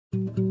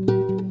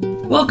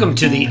Welcome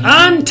to the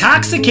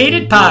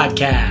Untoxicated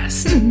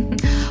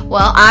Podcast.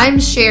 Well, I'm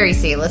Sherry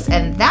Salis,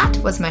 and that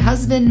was my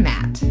husband,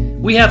 Matt.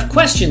 We have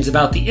questions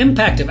about the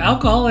impact of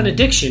alcohol and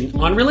addiction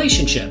on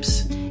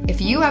relationships.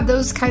 If you have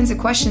those kinds of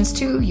questions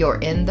too,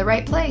 you're in the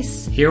right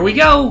place. Here we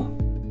go.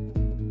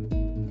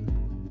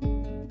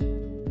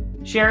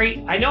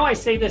 Sherry, I know I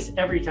say this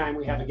every time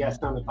we have a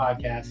guest on the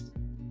podcast,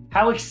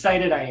 how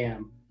excited I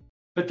am.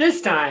 But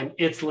this time,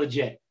 it's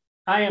legit.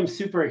 I am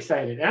super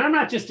excited. And I'm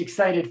not just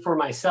excited for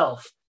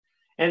myself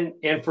and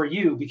for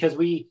you, because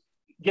we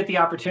get the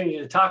opportunity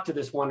to talk to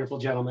this wonderful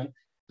gentleman,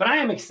 but I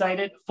am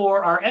excited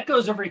for our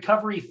Echoes of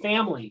Recovery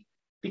family,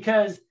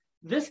 because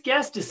this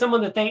guest is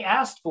someone that they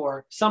asked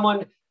for,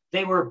 someone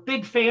they were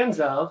big fans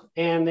of,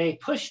 and they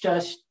pushed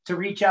us to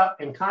reach out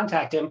and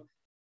contact him,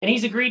 and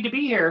he's agreed to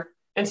be here.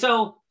 And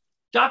so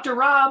Dr.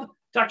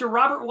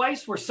 Robert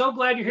Weiss, we're so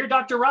glad you're here.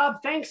 Dr.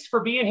 Rob, thanks for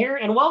being here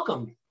and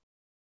welcome.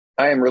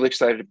 I am really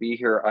excited to be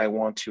here. I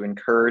want to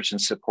encourage and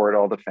support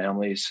all the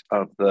families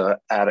of the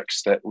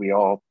addicts that we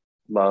all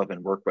love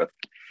and work with.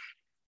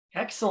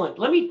 Excellent.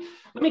 Let me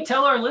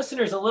tell our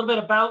listeners a little bit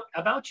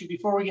about you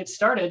before we get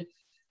started.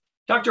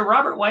 Dr.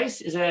 Robert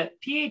Weiss is a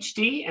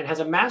PhD and has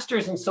a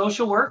master's in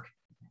social work.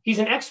 He's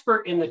an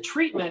expert in the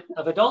treatment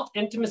of adult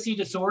intimacy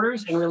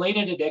disorders and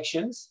related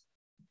addictions.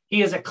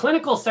 He is a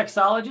clinical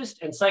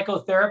sexologist and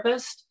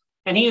psychotherapist,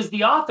 and he is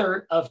the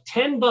author of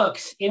 10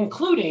 books,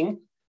 including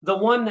the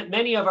one that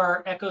many of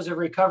our Echoes of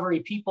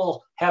Recovery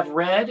people have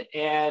read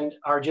and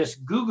are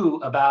just goo-goo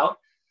about,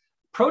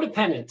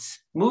 Prodependence,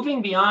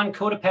 Moving Beyond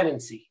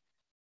Codependency.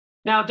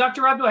 Now,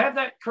 Dr. Rob, do I have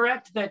that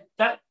correct?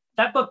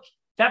 That book,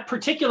 that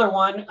particular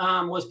one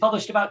was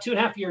published about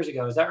 2.5 years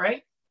ago. Is that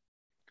right?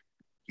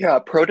 Yeah,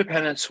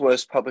 Prodependence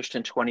was published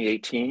in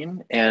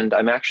 2018, and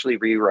I'm actually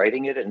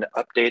rewriting it and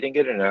updating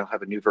it, and I'll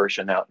have a new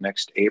version out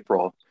next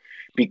April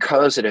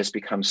because it has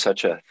become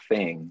such a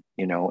thing,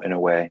 in a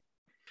way.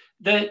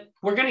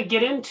 We're going to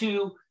get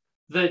into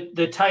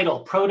the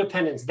title,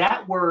 Prodependence,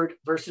 that word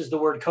versus the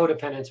word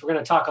codependence. We're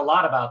going to talk a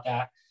lot about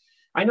that.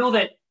 I know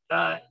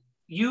that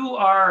you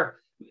are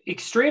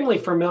extremely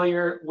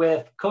familiar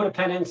with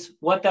codependence,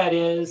 what that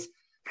is,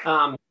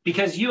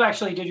 because you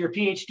actually did your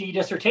PhD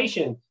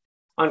dissertation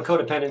on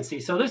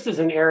codependency. So this is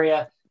an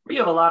area where you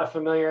have a lot of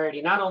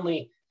familiarity, not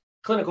only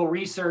clinical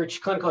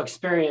research, clinical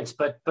experience,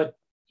 but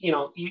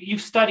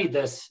you've studied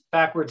this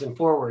backwards and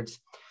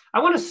forwards. I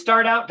want to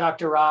start out,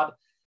 Dr. Rob,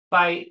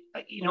 by,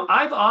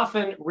 I've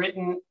often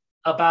written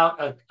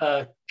about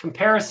a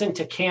comparison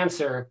to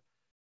cancer,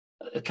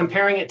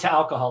 comparing it to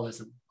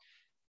alcoholism.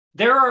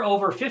 There are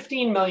over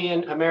 15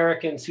 million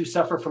Americans who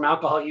suffer from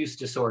alcohol use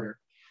disorder,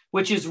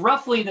 which is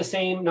roughly the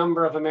same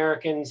number of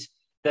Americans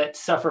that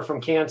suffer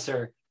from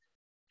cancer.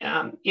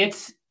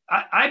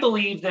 I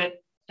believe that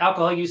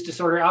alcohol use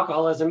disorder,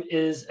 alcoholism,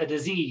 is a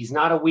disease,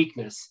 not a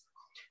weakness.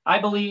 I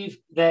believe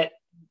that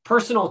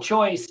personal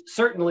choice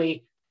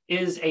certainly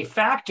is a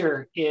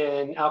factor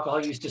in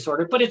alcohol use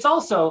disorder, but it's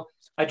also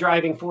a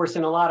driving force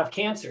in a lot of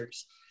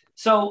cancers.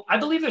 So I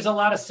believe there's a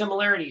lot of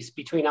similarities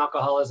between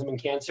alcoholism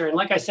and cancer. And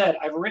like I said,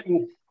 I've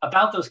written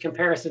about those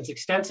comparisons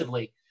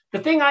extensively. The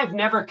thing I've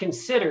never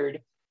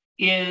considered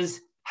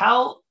is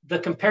how the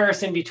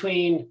comparison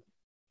between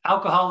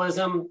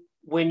alcoholism,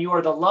 when you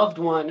are the loved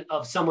one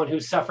of someone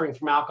who's suffering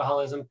from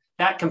alcoholism,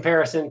 that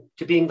comparison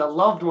to being the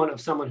loved one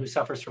of someone who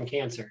suffers from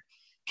cancer.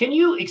 Can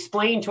you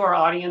explain to our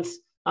audience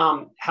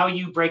how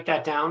you break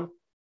that down?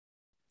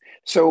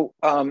 So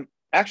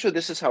actually,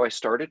 this is how I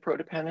started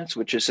Prodependence,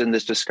 which is in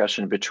this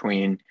discussion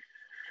between,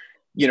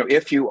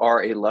 if you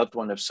are a loved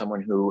one of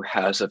someone who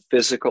has a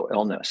physical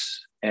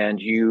illness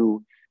and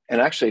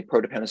actually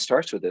Prodependence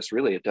starts with this,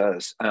 really it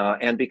does.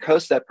 And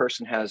because that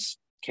person has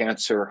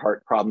cancer,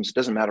 heart problems, it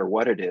doesn't matter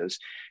what it is,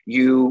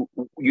 you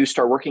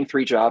start working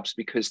 3 jobs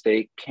because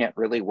they can't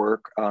really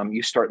work.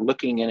 You start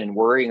looking in and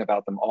worrying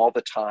about them all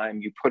the time.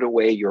 You put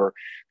away your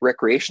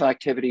recreational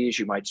activities.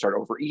 You might start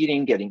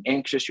overeating, getting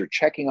anxious. You're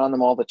checking on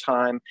them all the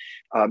time.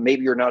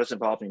 Maybe you're not as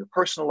involved in your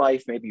personal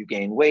life. Maybe you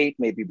gain weight.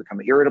 Maybe you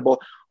become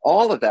irritable.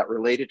 All of that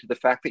related to the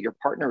fact that your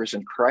partner is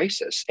in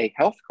crisis, a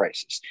health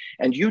crisis,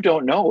 and you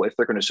don't know if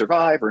they're going to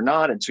survive or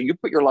not. And so you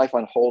put your life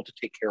on hold to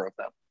take care of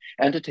them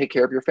and to take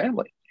care of your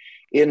family.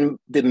 In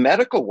the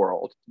medical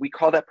world, we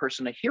call that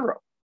person a hero.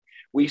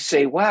 We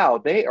say,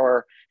 wow, they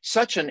are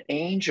such an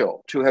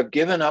angel to have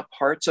given up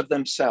parts of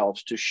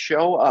themselves to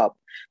show up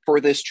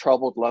for this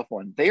troubled loved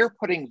one. They are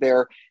putting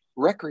their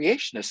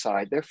recreation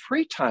aside, their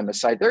free time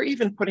aside. They're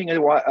even putting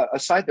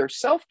aside their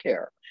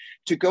self-care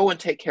to go and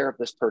take care of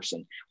this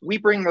person. We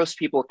bring those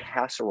people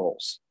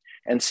casseroles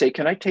and say,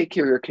 can I take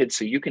care of your kids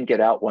so you can get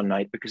out one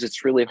night because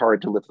it's really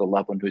hard to live with a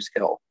loved one who's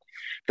ill.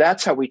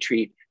 That's how we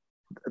treat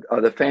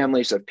the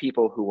families of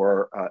people who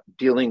are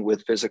dealing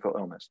with physical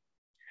illness.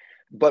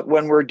 But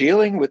when we're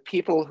dealing with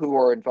people who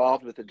are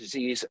involved with the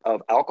disease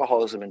of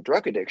alcoholism and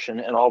drug addiction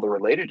and all the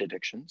related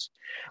addictions,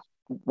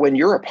 when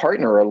you're a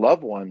partner or a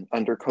loved one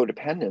under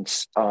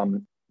codependence,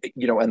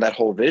 and that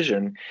whole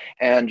vision,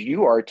 and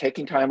you are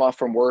taking time off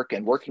from work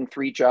and working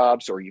 3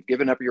 jobs, or you've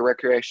given up your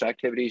recreational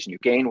activities and you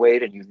gain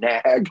weight and you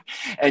nag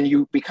and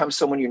you become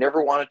someone you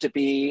never wanted to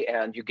be,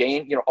 and you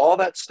gain, all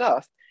that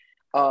stuff,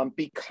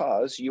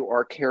 because you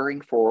are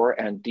caring for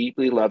and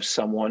deeply love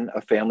someone,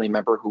 a family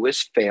member who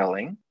is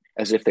failing,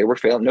 as if they were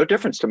failing. No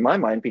difference to my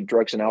mind between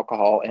drugs and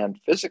alcohol and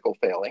physical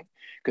failing,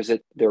 because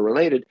they're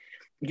related.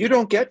 You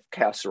don't get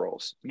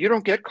casseroles. You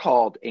don't get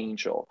called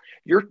angel.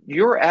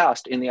 You're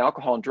asked in the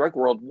alcohol and drug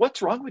world,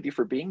 what's wrong with you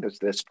for being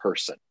this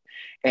person?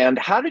 And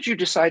how did you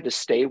decide to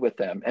stay with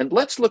them? And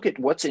let's look at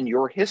what's in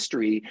your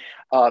history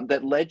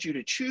that led you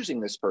to choosing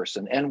this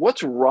person, and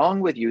what's wrong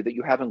with you that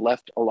you haven't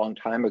left a long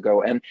time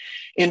ago. And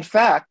in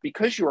fact,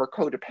 because you are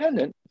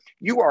codependent,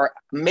 you are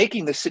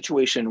making the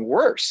situation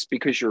worse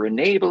because you're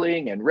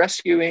enabling and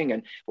rescuing.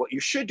 And what you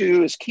should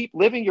do is keep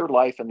living your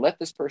life and let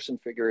this person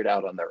figure it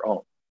out on their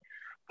own.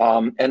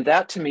 And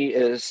that to me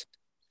is,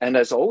 and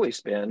has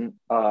always been,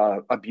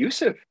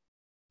 abusive.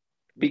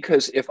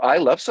 Because if I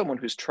love someone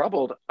who's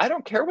troubled, I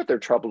don't care what they're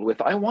troubled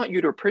with. I want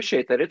you to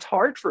appreciate that it's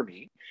hard for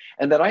me,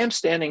 and that I am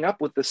standing up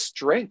with the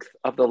strength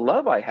of the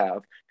love I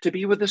have to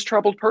be with this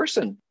troubled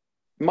person.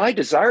 My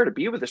desire to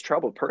be with this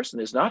troubled person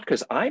is not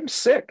because I'm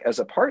sick as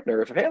a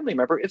partner, a family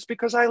member. It's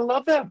because I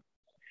love them.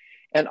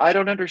 And I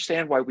don't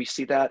understand why we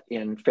see that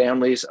in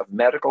families of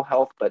medical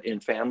health, but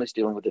in families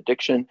dealing with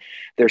addiction,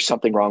 there's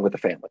something wrong with the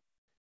family.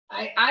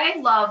 I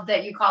love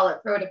that you call it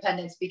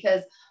prodependence,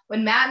 because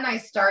when Matt and I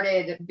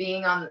started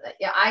being on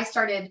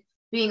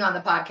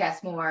the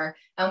podcast more,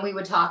 and we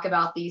would talk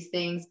about these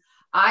things,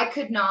 I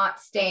could not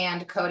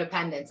stand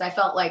codependence. I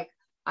felt like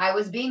I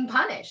was being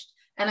punished.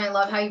 And I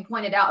love how you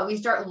pointed out, we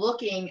start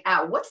looking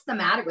at what's the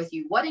matter with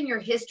you? What in your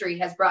history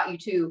has brought you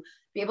to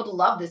be able to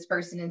love this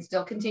person and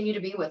still continue to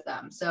be with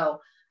them? So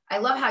I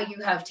love how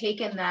you have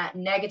taken that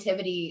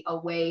negativity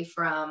away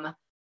from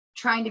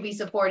trying to be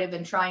supportive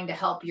and trying to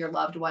help your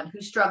loved one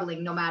who's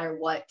struggling, no matter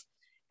what,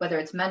 whether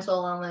it's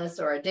mental illness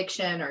or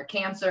addiction or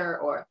cancer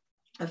or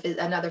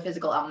another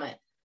physical ailment,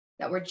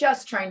 that we're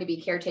just trying to be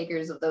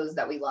caretakers of those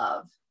that we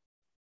love.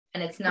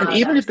 And it's not. And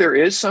even if there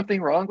is something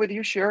wrong with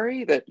you,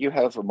 Sherry, that you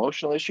have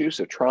emotional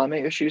issues or trauma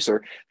issues,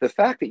 or the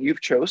fact that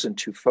you've chosen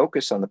to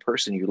focus on the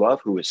person you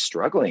love who is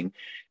struggling,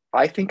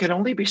 I think can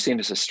only be seen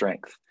as a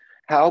strength.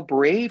 How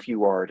brave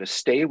you are to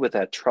stay with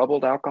that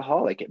troubled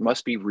alcoholic. It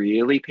must be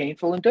really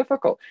painful and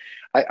difficult.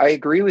 I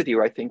agree with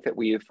you. I think that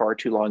we have far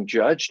too long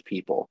judged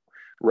people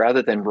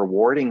rather than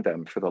rewarding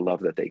them for the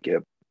love that they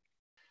give.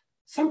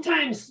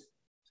 Sometimes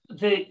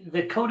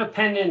the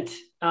codependent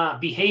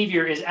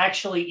behavior is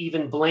actually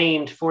even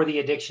blamed for the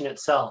addiction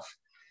itself.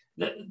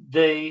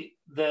 The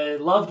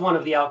loved one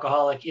of the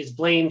alcoholic is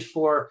blamed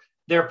for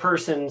their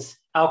person's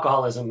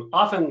alcoholism.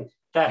 Often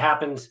that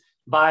happens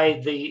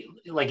by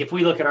if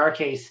we look at our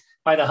case,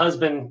 by the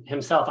husband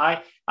himself.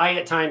 I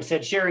at times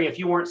said, Sherry, if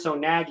you weren't so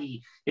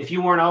naggy, if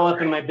you weren't all up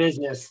in my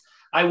business,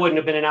 I wouldn't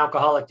have been an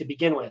alcoholic to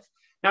begin with.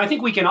 Now, I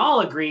think we can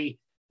all agree,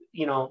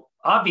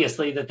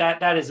 obviously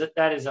that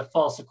is a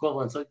false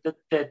equivalence.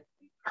 That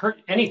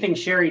anything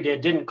Sherry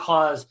did didn't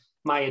cause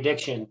my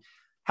addiction.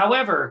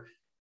 However,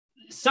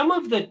 some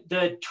of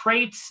the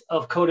traits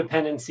of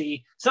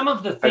codependency, some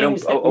of the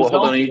things hold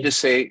on, I need to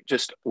say,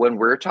 just when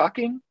we're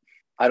talking,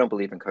 I don't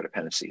believe in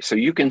codependency. So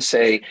you can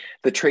say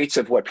the traits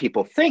of what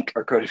people think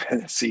are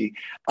codependency.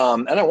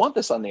 And I want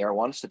this on the air. I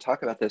want us to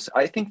talk about this.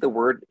 I think the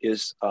word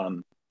is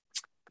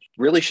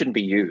really shouldn't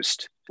be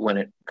used when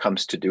it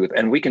comes to do with,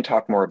 and we can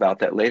talk more about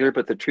that later,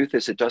 but the truth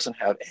is it doesn't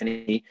have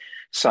any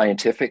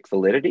scientific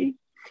validity.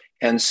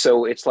 And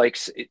so it's like,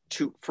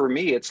 for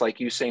me, it's like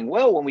you saying,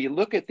 well, when we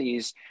look at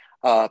these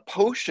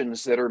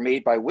potions that are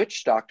made by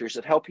witch doctors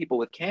that help people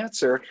with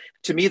cancer,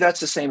 to me, that's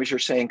the same as you're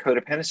saying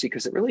codependency,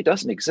 because it really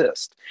doesn't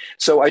exist.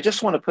 So I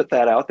just want to put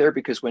that out there,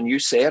 because when you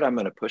say it, I'm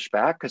going to push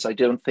back, because I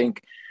don't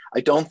think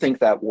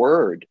that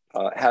word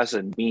has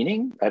a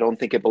meaning. I don't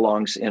think it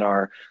belongs in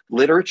our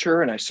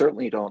literature, and I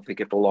certainly don't think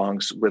it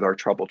belongs with our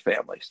troubled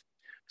families.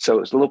 So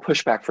it's a little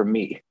pushback from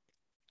me.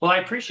 Well, I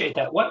appreciate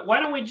that.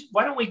 Why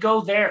don't we go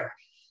there?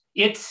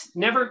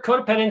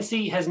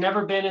 Codependency has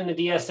never been in the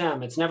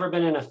DSM. It's never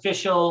been an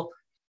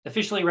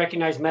officially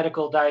recognized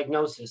medical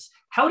diagnosis.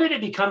 How did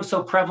it become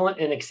so prevalent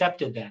and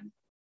accepted then?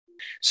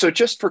 So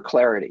just for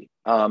clarity,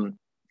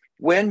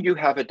 when you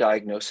have a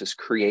diagnosis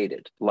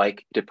created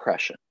like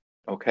depression,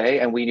 okay,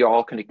 and we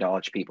all can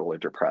acknowledge people are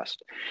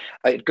depressed,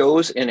 it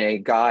goes in a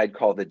guide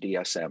called the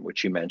DSM,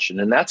 which you mentioned,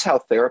 and that's how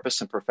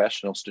therapists and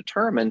professionals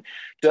determine,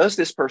 does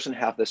this person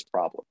have this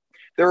problem?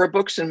 There are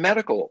books in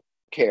medical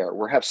care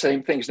where have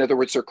same things. In other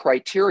words, there are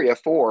criteria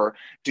for,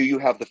 do you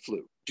have the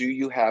flu? Do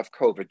you have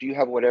COVID? Do you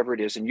have whatever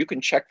it is? And you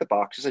can check the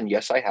boxes and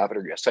yes, I have it,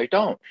 or yes, I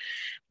don't.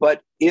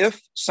 But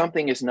if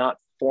something is not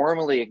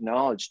formally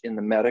acknowledged in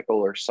the medical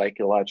or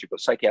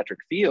psychiatric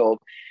field,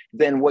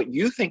 then what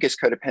you think is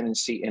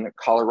codependency in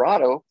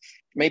Colorado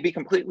may be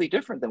completely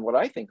different than what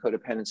I think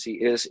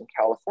codependency is in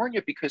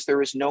California, because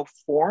there is no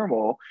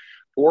formal,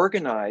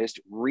 organized,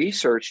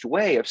 researched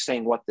way of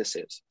saying what this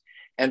is.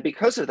 And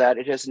because of that,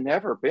 it has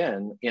never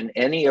been in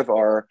any of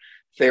our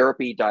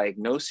therapy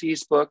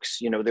diagnoses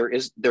books.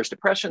 There's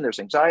depression, there's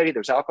anxiety,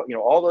 there's alcohol,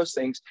 all those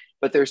things,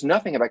 but there's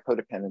nothing about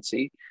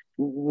codependency.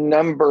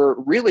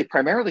 Really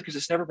primarily because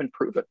it's never been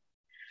proven.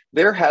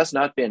 There has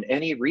not been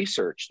any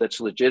research that's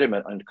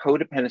legitimate on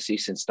codependency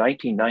since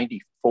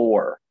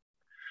 1994.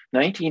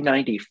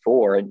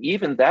 1994, and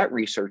even that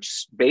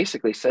research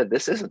basically said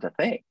this isn't a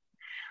thing.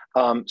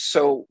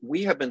 So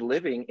we have been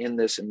living in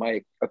this, in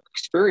my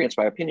experience,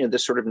 my opinion,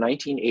 this sort of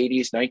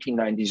 1980s,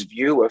 1990s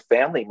view of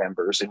family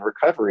members in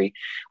recovery,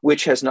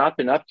 which has not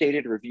been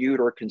updated,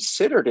 reviewed, or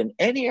considered in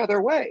any other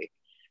way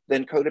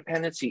than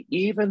codependency,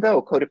 even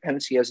though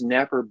codependency has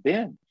never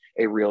been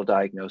a real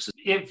diagnosis.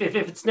 If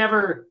it's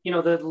never,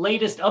 the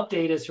latest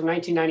update is from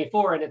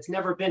 1994 and it's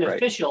never been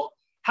official,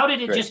 how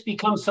did it just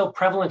become so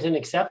prevalent and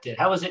accepted?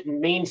 How is it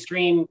in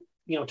mainstream,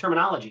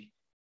 terminology?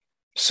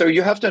 So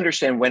you have to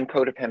understand when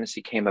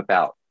codependency came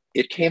about.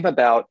 It came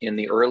about in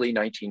the early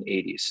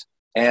 1980s.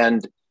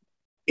 And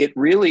it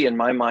really, in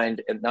my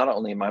mind, and not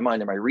only in my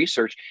mind, in my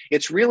research,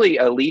 it's really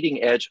a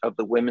leading edge of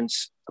the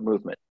women's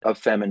movement of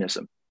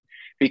feminism.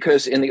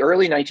 Because in the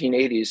early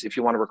 1980s, if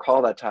you want to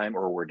recall that time,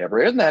 or we're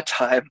never in that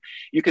time,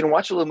 you can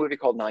watch a little movie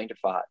called 9 to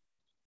 5.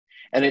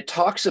 And it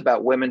talks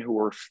about women who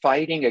were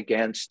fighting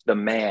against the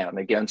man,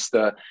 against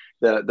the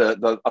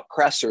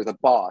oppressor, the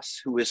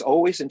boss, who is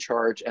always in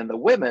charge, and the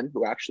women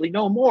who actually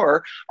know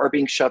more are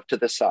being shoved to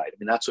the side. I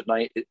mean, that's what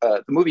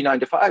the movie 9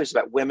 to 5 is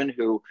about, women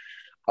who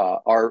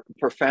are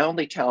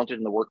profoundly talented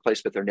in the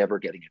workplace, but they're never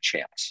getting a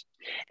chance.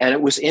 And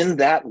it was in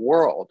that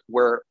world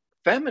where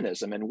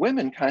feminism and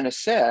women kind of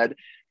said,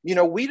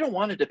 we don't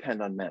want to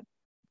depend on men.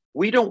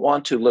 We don't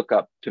want to look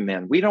up to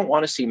men. We don't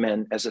want to see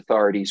men as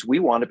authorities. We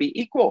want to be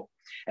equal.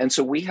 And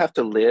so we have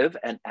to live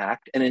and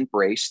act and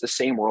embrace the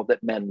same world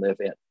that men live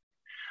in.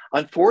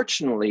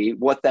 Unfortunately,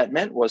 what that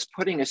meant was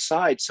putting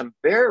aside some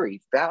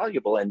very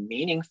valuable and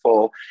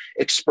meaningful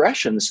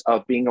expressions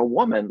of being a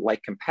woman,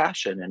 like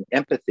compassion and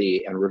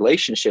empathy and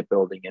relationship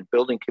building and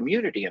building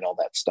community and all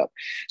that stuff.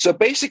 So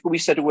basically, we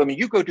said to women,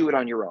 you go do it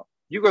on your own.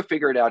 You go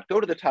figure it out.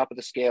 Go to the top of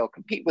the scale,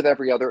 compete with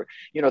every other.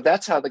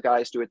 That's how the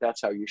guys do it.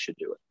 That's how you should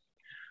do it.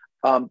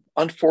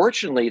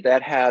 Unfortunately,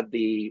 that had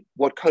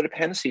what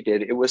codependency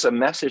did. It was a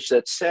message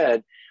that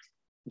said,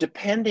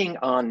 depending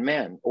on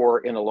men,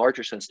 or in a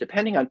larger sense,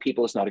 depending on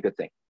people is not a good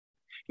thing.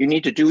 You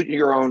need to do it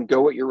your own,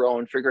 go at your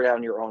own, figure it out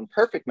on your own.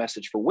 Perfect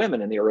message for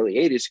women in the early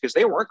 80s, because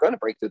they weren't going to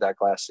break through that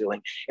glass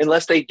ceiling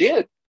unless they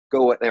did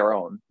go at their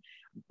own.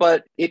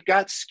 But it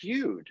got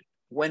skewed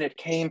when it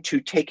came to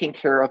taking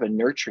care of and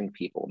nurturing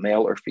people,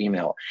 male or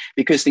female,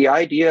 because the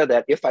idea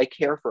that if I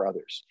care for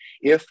others,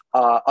 if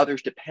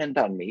others depend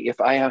on me,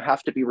 if I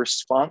have to be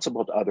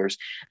responsible to others,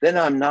 then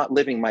I'm not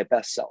living my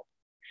best self.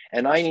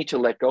 And I need to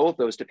let go of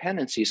those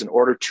dependencies in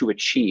order to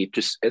achieve,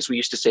 as we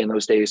used to say in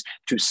those days,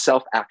 to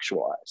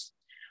self-actualize.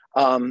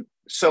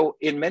 So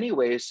in many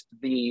ways,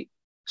 the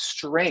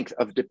strength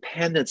of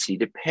dependency,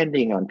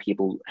 depending on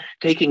people,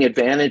 taking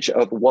advantage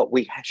of what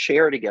we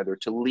share together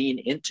to lean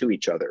into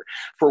each other,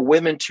 for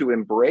women to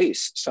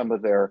embrace some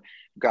of their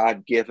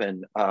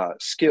God-given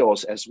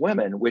skills as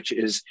women, which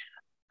is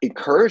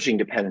encouraging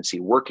dependency,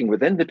 working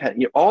with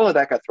independence, all of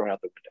that got thrown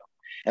out the window.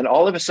 And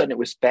all of a sudden, it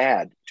was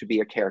bad to be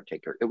a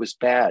caretaker. It was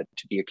bad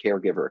to be a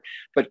caregiver.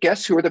 But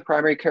guess who are the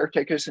primary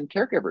caretakers and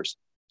caregivers?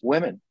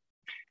 Women.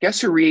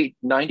 Guess who read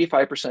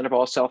 95% of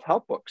all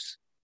self-help books?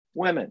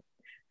 Women.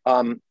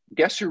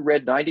 Guess who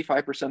read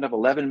 95% of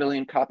 11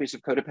 million copies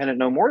of Codependent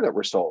No More that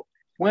were sold?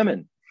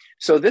 Women.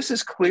 So this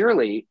is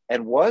clearly,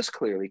 and was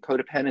clearly,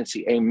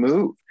 codependency, a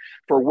move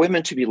for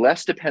women to be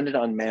less dependent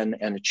on men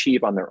and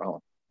achieve on their own.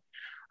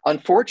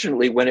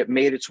 Unfortunately, when it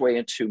made its way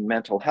into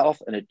mental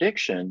health and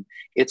addiction,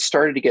 it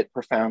started to get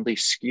profoundly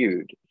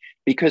skewed,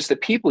 because the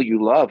people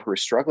you love who are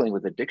struggling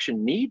with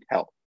addiction need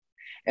help,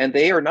 and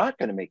they are not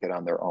going to make it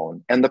on their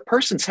own. And the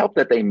person's help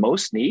that they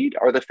most need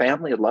are the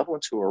family and loved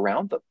ones who are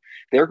around them.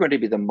 They're going to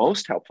be the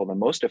most helpful, the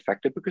most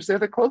effective, because they're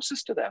the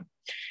closest to them.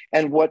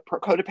 And what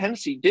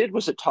codependency did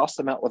was it tossed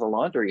them out with the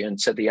laundry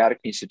and said the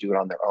addict needs to do it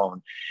on their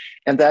own.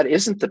 And that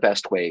isn't the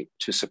best way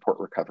to support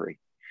recovery.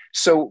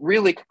 So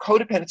really,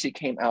 codependency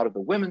came out of the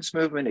women's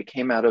movement. It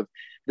came out of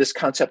this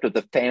concept of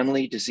the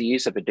family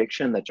disease of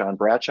addiction that John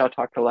Bradshaw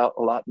talked a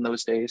lot in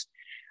those days.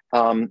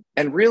 And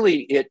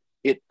really,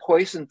 it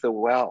poisoned the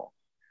well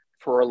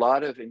for a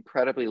lot of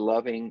incredibly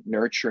loving,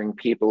 nurturing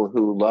people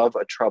who love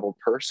a troubled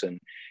person,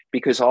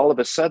 because all of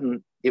a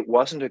sudden, it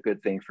wasn't a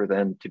good thing for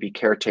them to be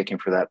caretaking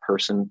for that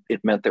person.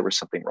 It meant there was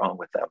something wrong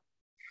with them.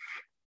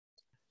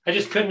 I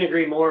just couldn't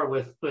agree more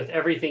with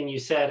everything you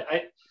said.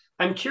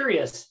 I'm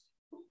curious,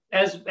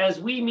 as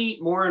we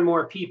meet more and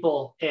more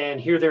people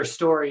and hear their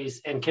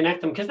stories and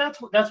connect them, because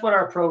that's what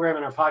our program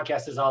and our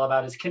podcast is all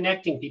about, is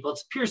connecting people.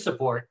 It's peer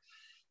support,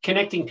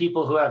 connecting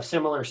people who have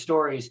similar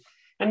stories.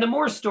 And the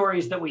more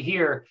stories that we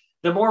hear,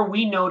 the more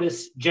we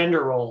notice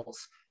gender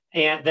roles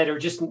and that are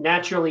just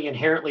naturally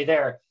inherently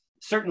there.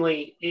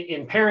 Certainly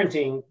in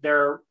parenting,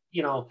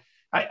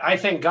 I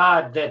thank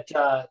God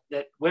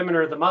that women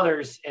are the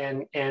mothers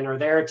and are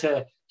there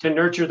to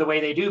nurture the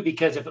way they do,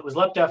 because if it was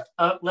left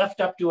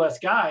up to us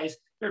guys,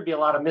 there'd be a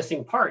lot of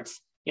missing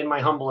parts, in my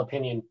humble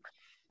opinion.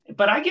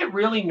 But I get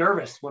really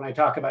nervous when I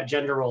talk about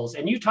gender roles,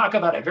 and you talk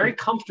about it very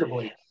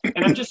comfortably.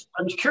 And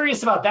I'm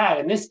curious about that.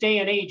 In this day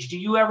and age, do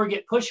you ever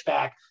get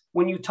pushback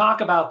when you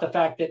talk about the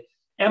fact that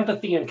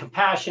empathy and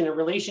compassion and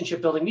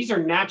relationship building, these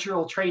are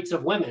natural traits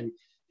of women?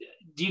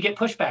 Do you get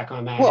pushback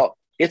on that? Well,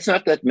 it's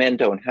not that men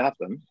don't have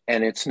them,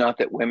 and it's not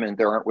that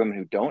there aren't women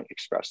who don't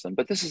express them,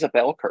 but this is a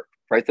bell curve,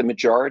 right? The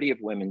majority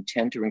of women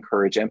tend to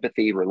encourage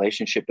empathy,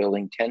 relationship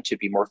building, tend to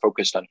be more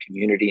focused on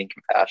community and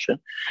compassion.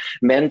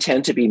 Men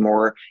tend to be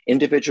more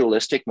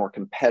individualistic, more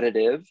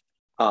competitive,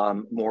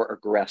 more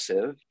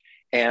aggressive,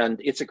 and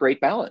it's a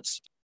great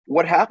balance.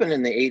 What happened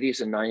in the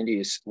 80s and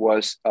 90s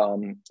was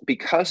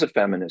because of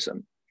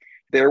feminism,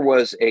 there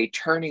was a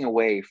turning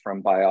away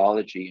from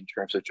biology in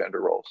terms of gender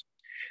roles.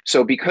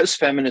 So because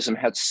feminism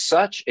had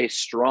such a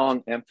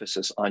strong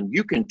emphasis on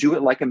you can do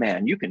it like a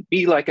man, you can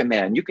be like a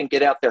man, you can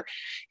get out there,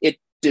 it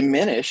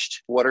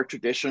diminished what are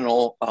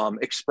traditional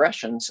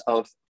expressions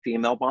of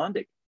female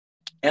bonding.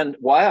 And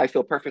why I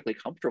feel perfectly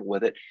comfortable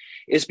with it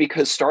is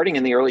because starting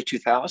in the early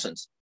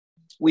 2000s,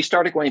 we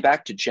started going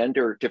back to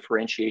gender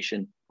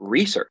differentiation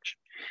research.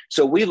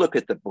 So we look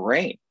at the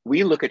brain,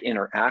 we look at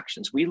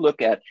interactions, we look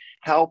at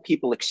how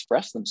people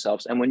express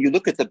themselves. And when you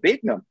look at the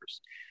big numbers,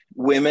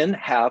 women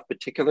have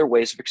particular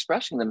ways of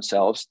expressing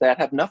themselves that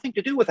have nothing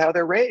to do with how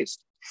they're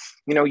raised.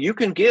 You know, you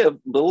can give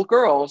little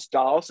girls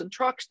dolls and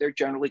trucks, they're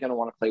generally going to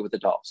want to play with the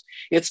dolls.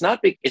 It's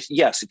not big. It's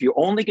yes, if you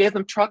only gave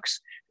them trucks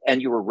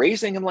and you were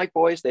raising them like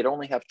boys, they'd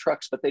only have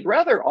trucks, but they'd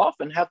rather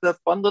often have the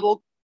fun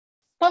little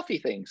fluffy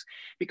things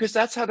because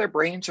that's how their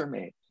brains are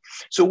made.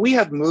 So we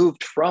have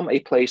moved from a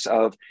place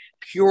of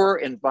pure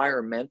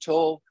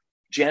environmental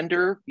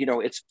gender, you know,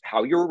 it's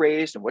how you were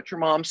raised and what your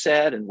mom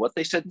said and what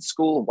they said in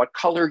school and what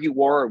color you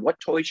wore and what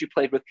toys you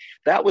played with.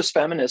 That was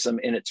feminism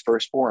in its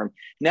first form.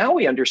 Now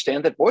we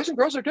understand that boys and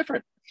girls are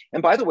different.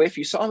 And by the way, if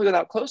you saw me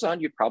without clothes on,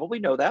 you'd probably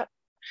know that.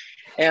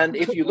 And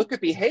if you look at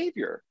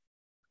behavior,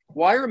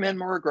 why are men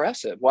more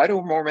aggressive? Why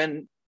do more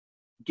men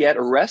get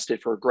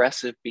arrested for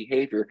aggressive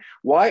behavior?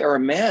 Why are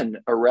men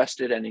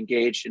arrested and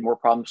engaged in more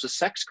problems with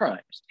sex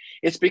crimes?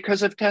 It's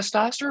because of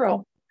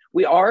testosterone.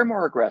 We are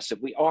more aggressive.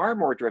 We are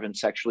more driven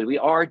sexually. We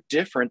are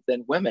different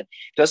than women.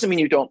 Doesn't mean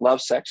you don't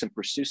love sex and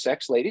pursue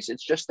sex, ladies.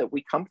 It's just that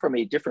we come from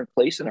a different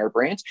place in our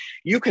brains.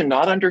 You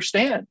cannot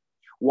understand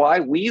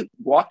why we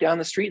walk down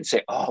the street and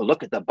say, oh,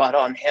 look at the butt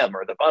on him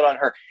or the butt on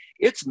her.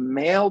 It's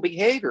male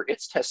behavior.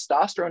 It's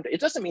testosterone. It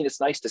doesn't mean it's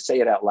nice to say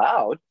it out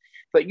loud,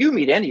 but you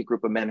meet any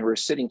group of men who are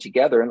sitting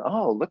together and,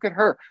 oh, look at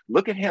her,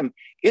 look at him.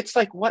 It's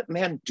like what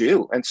men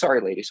do. And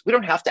sorry, ladies, we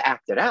don't have to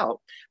act it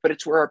out, but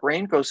it's where our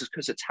brain goes is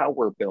because it's how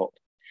we're built.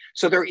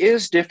 So there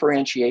is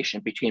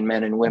differentiation between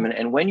men and women.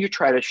 And when you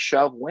try to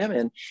shove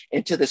women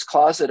into this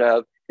closet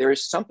of there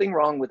is something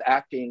wrong with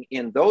acting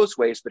in those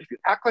ways, but if you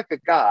act like a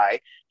guy,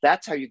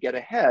 that's how you get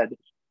ahead,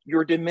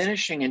 you're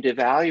diminishing and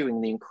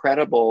devaluing the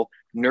incredible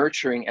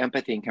nurturing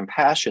empathy and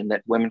compassion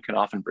that women can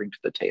often bring to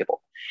the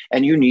table.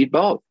 And you need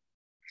both.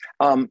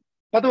 By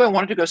the way, I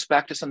wanted to go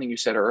back to something you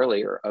said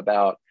earlier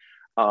about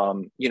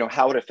you know,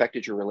 how it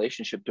affected your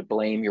relationship to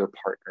blame your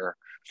partner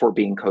for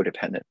being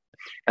codependent.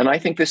 And I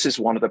think this is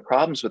one of the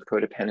problems with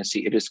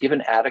codependency. It has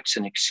given addicts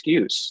an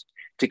excuse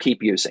to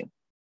keep using.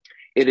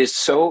 It is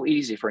so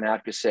easy for an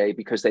addict to say,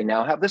 because they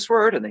now have this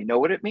word and they know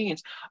what it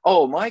means.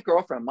 Oh, my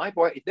girlfriend, my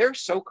boy, they're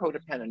so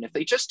codependent. If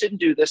they just didn't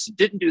do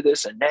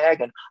this and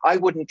nag, and I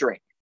wouldn't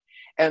drink.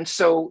 And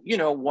so, you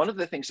know, one of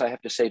the things I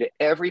have to say to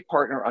every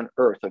partner on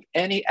earth of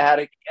any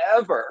addict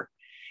ever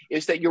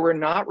is that you are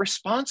not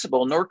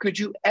responsible, nor could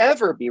you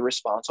ever be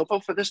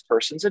responsible for this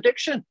person's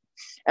addiction.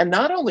 And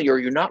not only are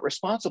you not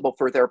responsible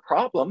for their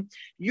problem,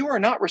 you are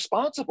not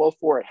responsible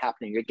for it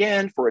happening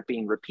again, for it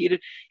being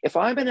repeated. If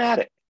I'm an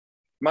addict,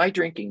 my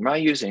drinking, my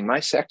using, my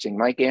sexing,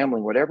 my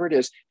gambling, whatever it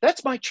is,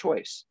 that's my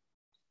choice.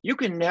 You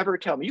can never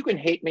tell me, you can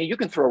hate me, you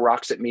can throw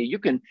rocks at me, you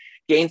can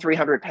gain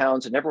 300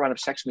 pounds and never want to have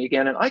sex with me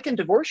again, and I can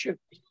divorce you.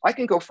 I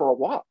can go for a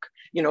walk.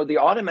 You know, the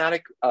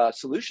automatic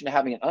solution to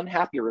having an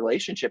unhappy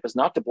relationship is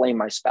not to blame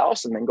my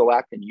spouse and then go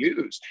act and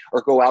use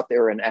or go out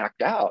there and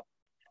act out.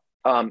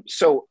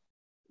 So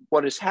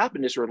what has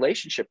happened is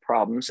relationship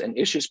problems and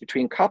issues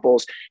between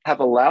couples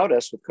have allowed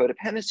us with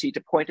codependency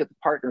to point at the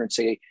partner and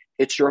say,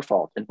 it's your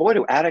fault. And boy,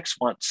 do addicts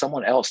want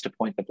someone else to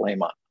point the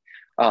blame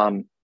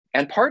on.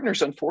 And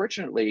partners,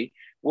 unfortunately,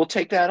 will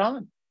take that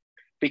on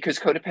because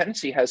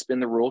codependency has been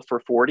the rule for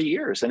 40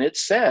 years. And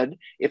it's said,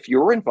 if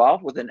you're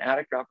involved with an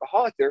addict or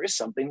alcoholic, there is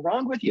something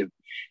wrong with you.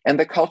 And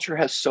the culture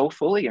has so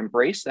fully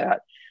embraced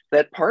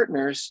that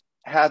partners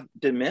have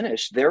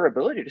diminished their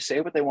ability to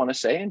say what they want to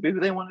say and be who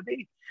they want to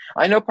be.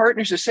 I know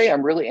partners who say,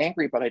 I'm really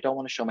angry, but I don't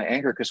want to show my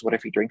anger because what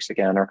if he drinks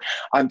again? Or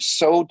I'm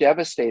so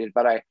devastated,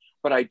 but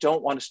I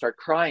don't want to start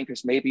crying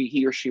because maybe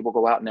he or she will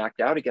go out and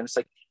act out again. It's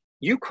like,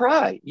 you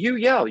cry, you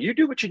yell, you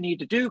do what you need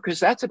to do because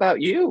that's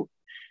about you.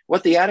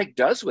 What the addict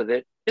does with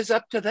it is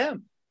up to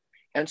them.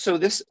 And so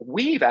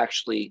we've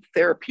actually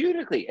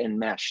therapeutically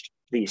enmeshed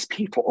these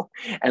people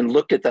and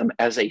looked at them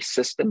as a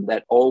system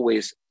that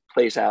always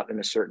plays out in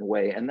a certain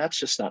way. And that's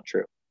just not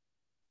true.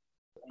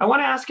 I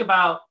want to ask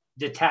about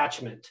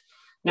detachment.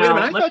 Wait a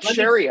minute, I thought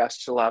Sherry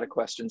asked a lot of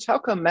questions. How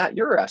come, Matt,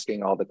 you're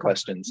asking all the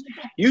questions?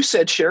 You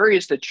said Sherry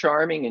is the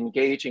charming,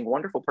 engaging,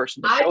 wonderful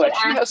person to show it.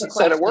 She hasn't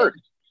said a word.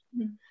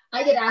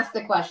 I get asked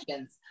the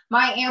questions.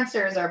 My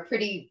answers are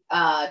pretty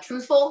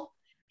truthful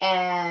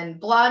and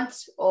blunt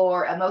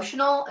or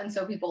emotional. And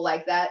so people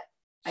like that.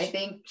 I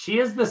think she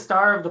is the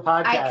star of the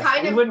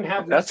podcast. We wouldn't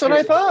have that's what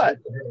I thought.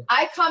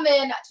 I come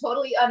in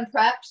totally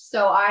unprepped,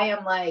 so I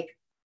am like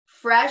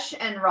fresh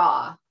and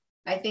raw,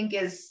 I think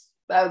is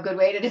a good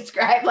way to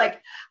describe. Like,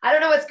 I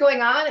don't know what's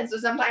going on, and so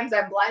sometimes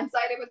I'm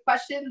blindsided with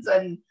questions,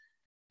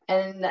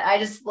 and I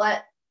just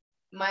let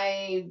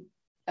my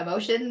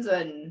emotions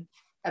and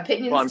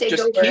opinions take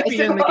over. I'm just keeping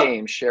you in the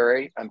game,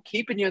 Sherry. I'm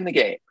keeping you in the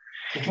game.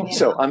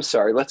 So I'm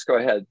sorry, let's go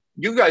ahead.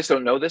 You guys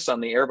don't know this on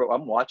the air, but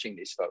I'm watching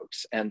these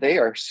folks and they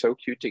are so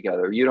cute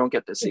together. You don't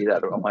get to see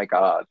that. Oh my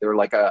God. They're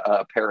like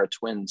a pair of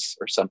twins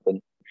or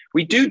something.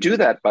 We do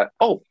that, but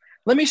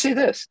let me say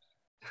this.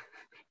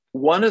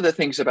 One of the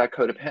things about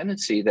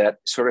codependency that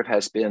sort of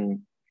has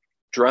been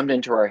drummed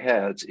into our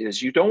heads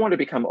is you don't want to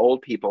become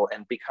old people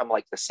and become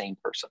like the same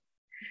person.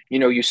 You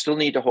know, you still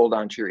need to hold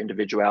on to your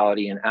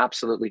individuality and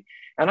absolutely.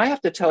 And I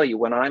have to tell you,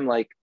 when I'm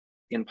like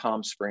in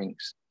Palm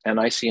Springs and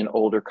I see an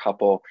older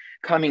couple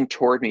coming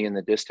toward me in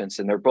the distance,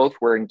 and they're both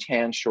wearing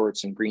tan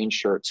shorts and green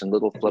shirts and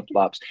little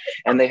flip-flops,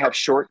 and they have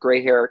short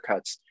gray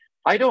haircuts,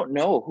 I don't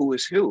know who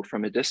is who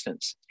from a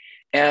distance.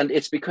 And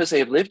it's because they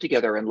have lived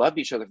together and loved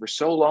each other for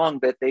so long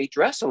that they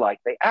dress alike,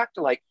 they act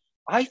alike.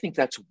 I think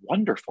that's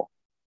wonderful.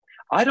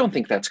 I don't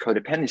think that's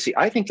codependency.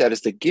 I think that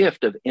is the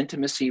gift of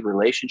intimacy,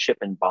 relationship,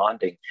 and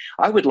bonding.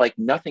 I would like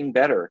nothing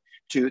better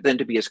than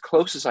to be as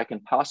close as I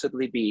can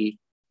possibly be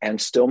and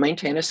still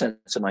maintain a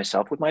sense of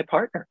myself with my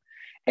partner.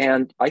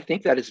 And I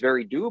think that is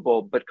very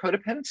doable, but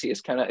codependency has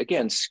kind of,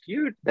 again,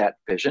 skewed that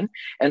vision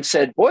and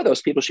said, boy,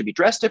 those people should be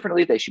dressed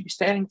differently. They should be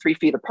standing 3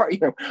 feet apart,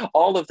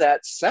 all of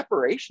that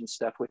separation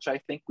stuff, which I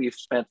think we've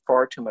spent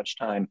far too much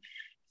time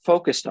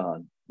focused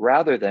on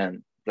rather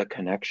than the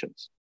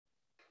connections.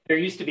 There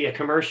used to be a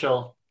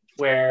commercial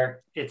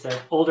where it's an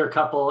older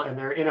couple and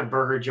they're in a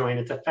burger joint.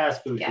 It's a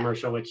fast food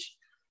commercial, which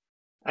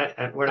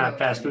we're not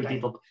fast food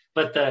people,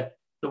 but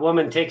the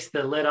woman takes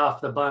the lid off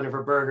the bun of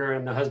her burger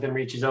and the husband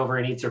reaches over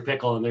and eats her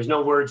pickle and there's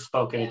no words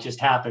spoken. It just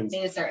happens.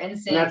 It's their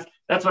instinct.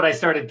 That's what I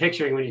started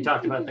picturing when you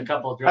talked about the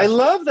couple. I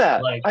love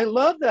that. I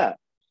love that.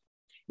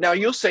 Now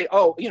you'll say,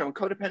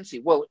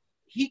 codependency. Well,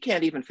 he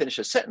can't even finish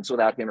a sentence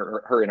without him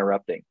or her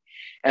interrupting.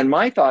 And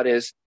my thought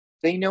is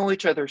they know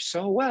each other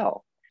so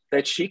well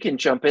that she can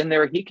jump in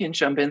there, he can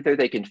jump in there,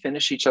 they can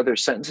finish each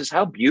other's sentences.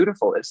 How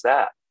beautiful is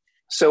that?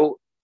 So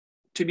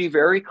to be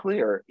very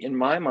clear, in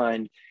my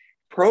mind,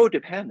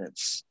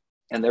 prodependence,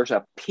 and there's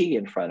a P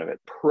in front of it,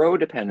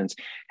 prodependence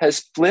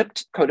has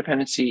flipped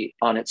codependency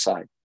on its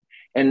side.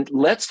 And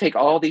let's take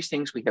all these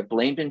things we have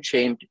blamed and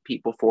shamed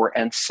people for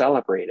and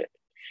celebrate it.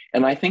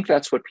 And I think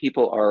that's what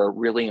people are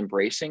really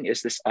embracing,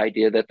 is this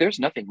idea that there's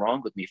nothing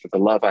wrong with me for the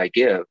love I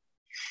give.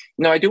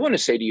 Now, I do want to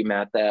say to you,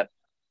 Matt, that,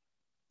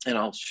 and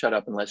I'll shut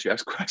up unless you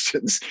ask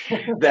questions,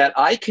 that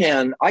I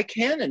can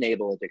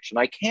enable addiction.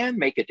 I can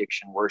make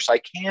addiction worse. I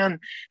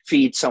can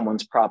feed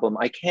someone's problem.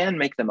 I can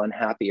make them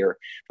unhappier.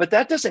 But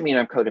that doesn't mean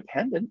I'm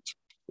codependent.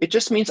 It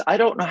just means I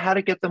don't know how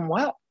to get them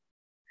well.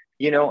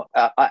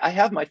 I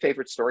have my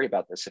favorite story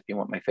about this, if you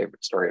want my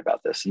favorite story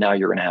about this. Now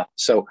you're going to have.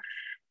 So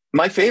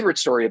my favorite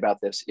story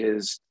about this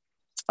is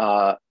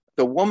the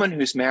woman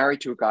who's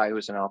married to a guy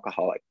who's an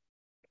alcoholic.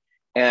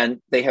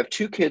 And they have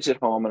 2 kids at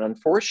home. And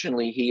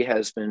unfortunately, he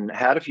has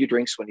had a few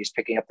drinks when he's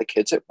picking up the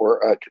kids at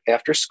work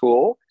after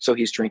school. So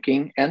he's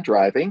drinking and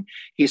driving.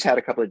 He's had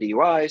a couple of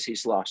DUIs.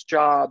 He's lost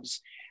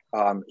jobs.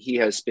 He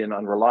has been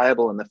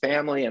unreliable in the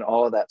family and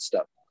all of that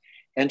stuff.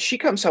 And she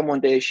comes home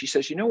one day. She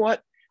says, you know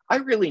what? I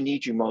really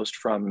need you most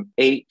from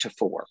 8 to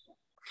 4.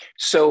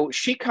 So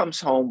she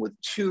comes home with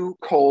 2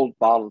 cold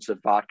bottles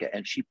of vodka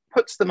and she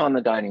puts them on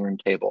the dining room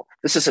table.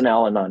 This is an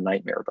Al-Anon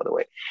nightmare, by the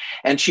way.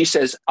 And she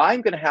says,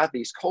 I'm going to have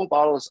these cold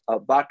bottles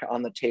of vodka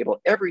on the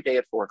table every day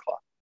at 4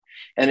 o'clock.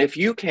 And if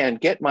you can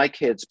get my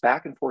kids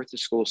back and forth to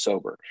school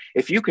sober,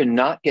 if you can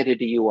not get a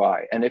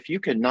DUI, and if you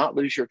can not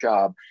lose your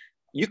job,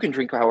 you can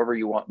drink however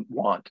you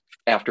want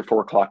after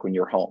 4 o'clock when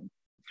you're home.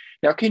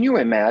 Now, can you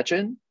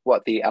imagine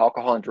what the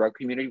alcohol and drug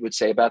community would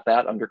say about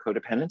that under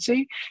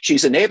codependency?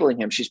 She's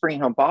enabling him. She's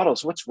bringing home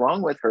bottles. What's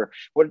wrong with her?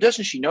 What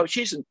doesn't she know?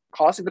 She's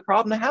causing the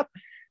problem to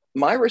happen.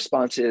 My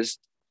response is,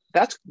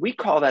 we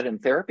call that in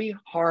therapy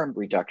harm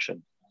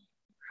reduction.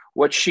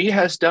 What she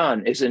has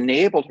done is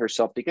enabled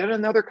herself to get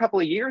another couple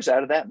of years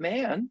out of that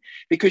man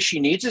because she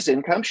needs his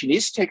income. She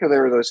needs to take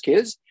care of those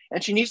kids,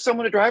 and she needs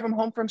someone to drive them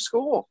home from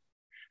school.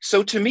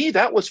 So to me,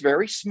 that was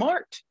very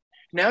smart.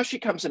 Now she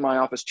comes in my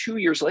office 2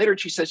 years later and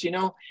she says,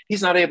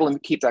 he's not able to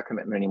keep that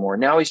commitment anymore.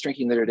 Now he's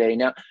drinking the other day.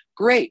 Now,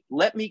 great.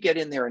 Let me get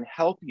in there and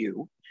help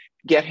you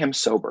get him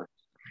sober.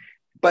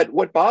 But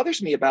what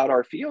bothers me about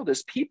our field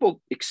is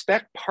people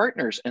expect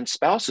partners and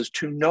spouses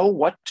to know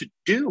what to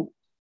do.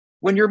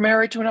 when you're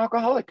married to an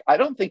alcoholic. I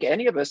don't think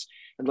any of us,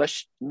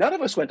 none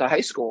of us went to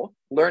high school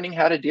learning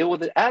how to deal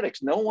with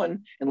addicts. No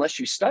one, unless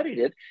you studied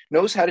it,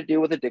 knows how to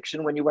deal with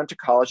addiction when you went to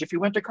college. If you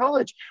went to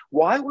college,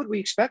 why would we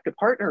expect a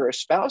partner or a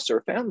spouse or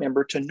a family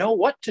member to know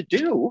what to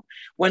do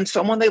when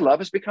someone they love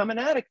has become an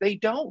addict? They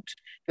don't.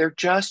 They're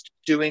just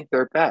doing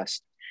their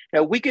best.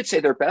 Now, we could say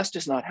their best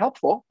is not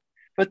helpful,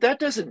 but that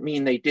doesn't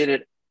mean they did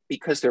it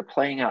because they're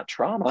playing out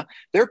trauma.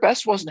 Their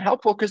best wasn't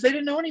helpful because they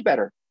didn't know any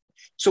better.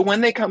 So when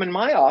they come in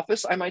my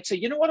office, I might say,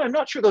 you know what, I'm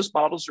not sure those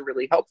bottles are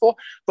really helpful,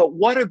 but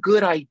what a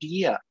good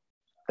idea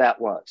that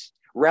was.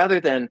 Rather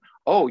than,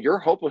 oh, you're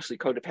hopelessly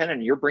codependent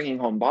and you're bringing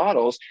home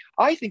bottles.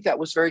 I think that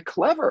was very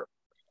clever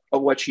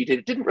of what she did.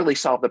 It didn't really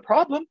solve the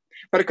problem,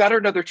 but it got her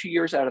another 2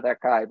 years out of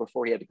that guy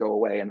before he had to go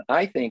away. And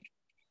I think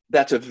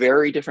that's a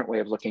very different way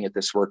of looking at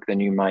this work than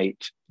you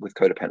might with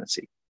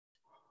codependency.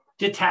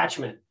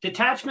 Detachment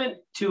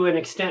to an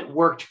extent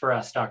worked for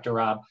us, Dr.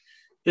 Rob.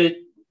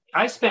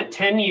 I spent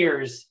 10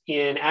 years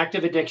in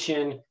active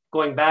addiction,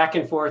 going back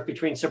and forth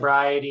between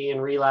sobriety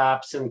and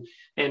relapse,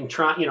 and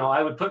try,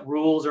 I would put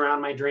rules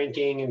around my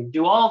drinking and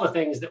do all the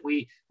things that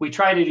we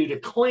try to do to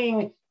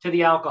cling to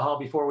the alcohol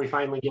before we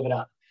finally give it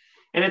up.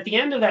 And at the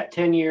end of that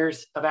 10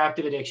 years of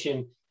active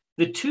addiction,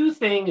 the two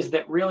things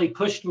that really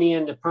pushed me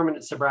into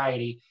permanent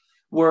sobriety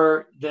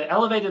were the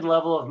elevated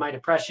level of my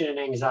depression and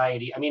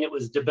anxiety. I mean, it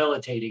was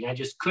debilitating. I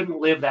just couldn't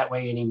live that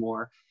way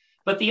anymore.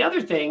 But the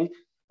other thing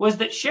was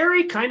that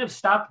Sherry kind of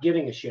stopped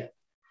giving a shit.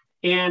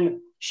 And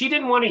she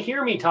didn't want to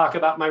hear me talk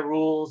about my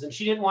rules, and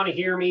she didn't want to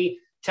hear me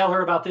tell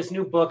her about this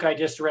new book I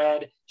just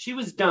read. She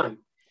was done.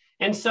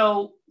 And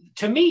so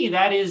to me,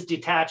 that is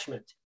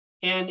detachment.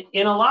 And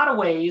in a lot of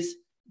ways,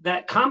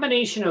 that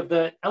combination of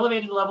the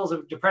elevated levels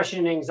of depression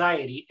and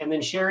anxiety, and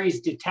then Sherry's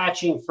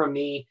detaching from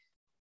me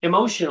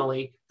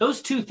emotionally,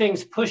 those two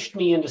things pushed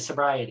me into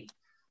sobriety.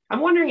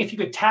 I'm wondering if you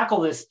could tackle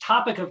this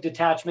topic of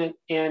detachment,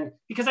 and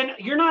because I know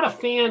you're not a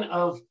fan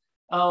of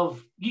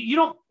you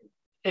don't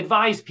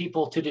advise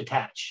people to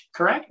detach,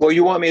 correct? Well,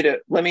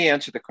 let me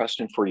answer the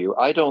question for you.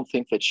 I don't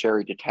think that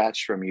Sherry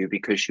detached from you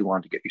because she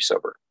wanted to get you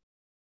sober.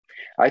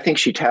 I think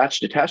she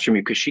detached from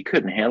you because she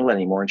couldn't handle it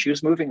anymore, and she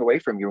was moving away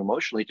from you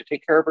emotionally to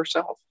take care of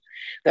herself.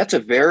 That's a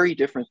very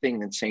different thing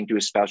than saying to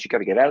a spouse, you got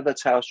to get out of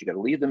this house, you got to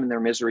leave them in their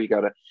misery, you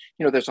got to,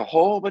 there's a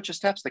whole bunch of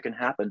steps that can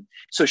happen.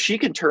 So she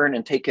can turn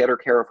and take better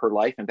care of her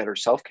life and better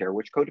self-care,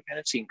 which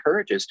codependency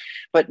encourages,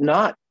 but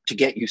not to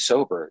get you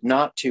sober,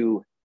 not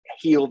to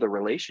heal the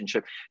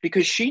relationship,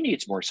 because she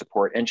needs more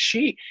support. And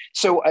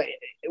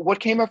what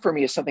came up for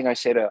me is something I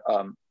say to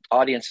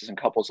audiences and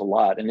couples a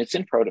lot, and it's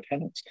in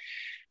Prodependence.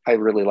 I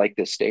really like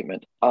this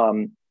statement.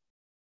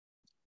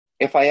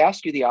 If I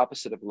ask you the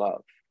opposite of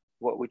love,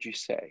 what would you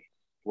say?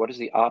 What is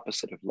the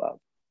opposite of love?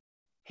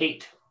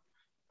 Hate.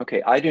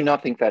 Okay, I do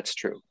not think that's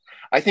true.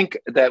 I think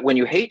that when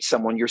you hate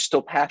someone, you're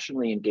still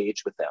passionately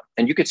engaged with them.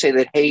 And you could say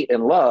that hate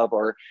and love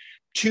are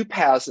two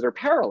paths that are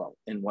parallel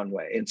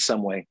in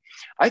some way.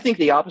 I think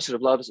the opposite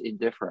of love is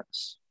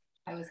indifference.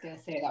 I was going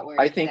to say that word.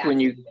 I think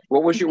exactly.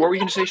 What were you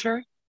going to say,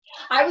 Sherry?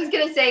 I was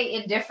going to say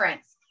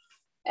indifference.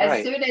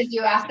 As soon as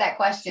you asked that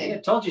question, I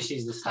told you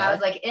she's the star. I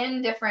was like,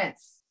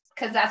 indifference,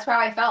 because that's how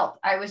I felt.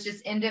 I was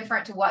just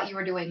indifferent to what you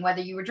were doing,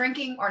 whether you were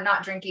drinking or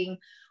not drinking,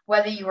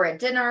 whether you were at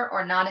dinner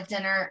or not at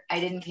dinner. I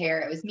didn't care.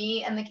 It was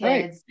me and the kids.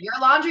 Right. Your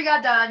laundry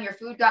got done. Your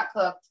food got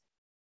cooked.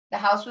 The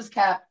house was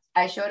kept.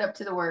 I showed up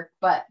to the work,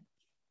 but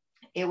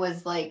it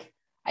was like,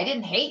 I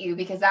didn't hate you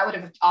because that would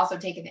have also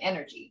taken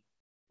energy.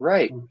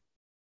 Right.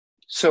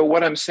 So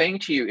what I'm saying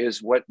to you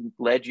is what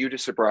led you to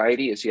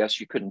sobriety is, yes,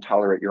 you couldn't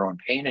tolerate your own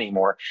pain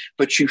anymore,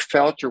 but you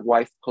felt your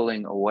wife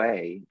pulling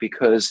away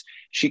because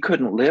she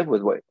couldn't live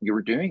with what you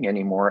were doing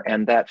anymore.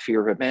 And that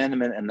fear of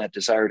abandonment and that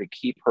desire to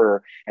keep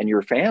her and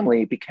your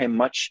family became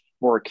much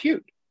more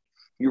acute.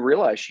 You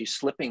realize she's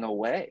slipping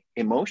away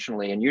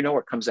emotionally, and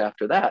what comes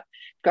after that.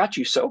 Got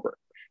you sober.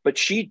 But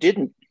she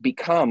didn't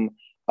become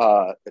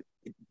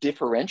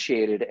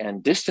differentiated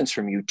and distanced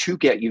from you to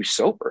get you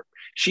sober.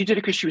 She did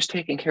it because she was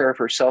taking care of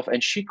herself,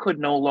 and she could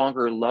no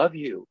longer love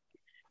you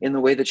in the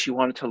way that she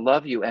wanted to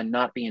love you and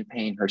not be in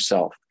pain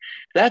herself.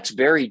 That's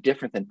very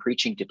different than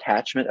preaching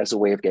detachment as a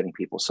way of getting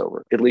people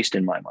sober, at least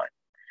in my mind.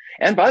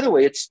 And by the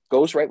way, it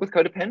goes right with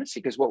codependency,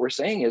 because what we're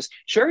saying is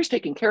Sherry's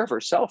taking care of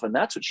herself, and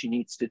that's what she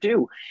needs to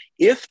do.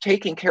 If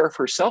taking care of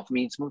herself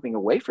means moving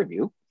away from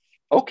you,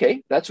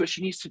 okay, that's what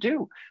she needs to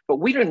do. But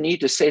we don't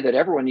need to say that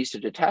everyone needs to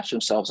detach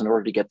themselves in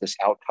order to get this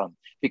outcome,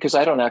 because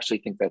I don't actually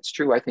think that's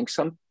true. I think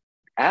some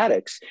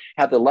addicts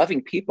have the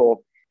loving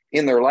people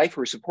in their life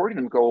who are supporting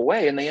them go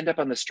away, and they end up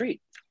on the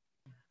street.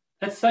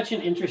 That's such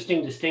an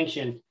interesting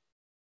distinction.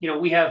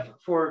 We have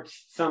for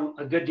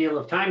a good deal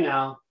of time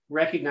now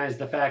recognized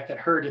the fact that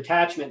her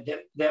detachment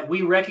that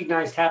we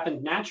recognized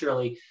happened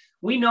naturally.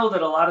 We know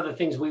that a lot of the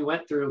things we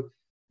went through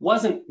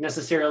wasn't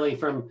necessarily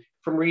from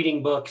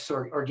reading books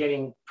or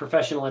getting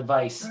professional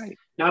advice. Right.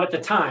 Not at the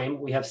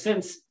time. We have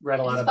since read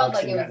a lot of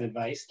books and gotten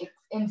advice. It's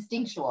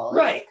instinctual.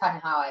 Right. It's kind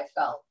of how I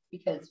felt,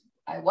 because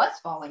I was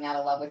falling out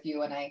of love with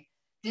you and I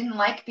didn't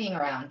like being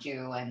around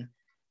you. And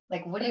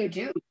Like, what do?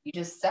 You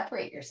just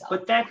separate yourself.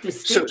 But that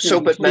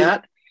distinction. But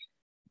Matt,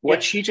 what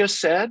Yes. she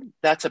just said,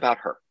 that's about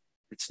her.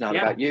 It's not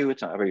about you.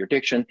 It's not about your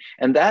addiction.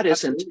 And that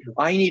isn't, Absolutely.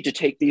 I need to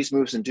take these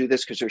moves and do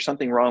this because there's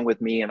something wrong with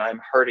me and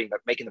I'm hurting,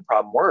 but making the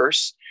problem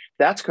worse.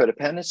 That's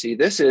codependency.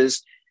 This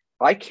is,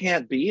 I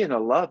can't be in a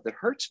love that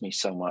hurts me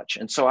so much.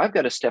 And so I've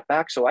got to step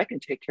back so I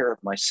can take care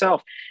of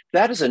myself.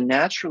 That is a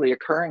naturally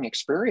occurring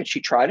experience.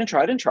 She tried and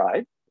tried and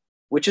tried,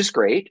 which is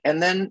great.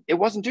 And then it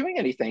wasn't doing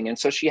anything. And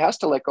so she has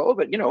to let go of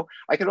it. You know,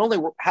 I can only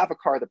have a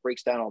car that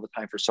breaks down all the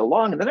time for so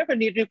long, and then I'm going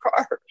to need a new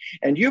car.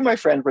 And you, my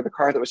friend, were the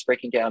car that was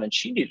breaking down, and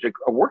she needed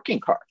a working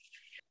car.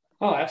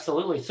 Oh,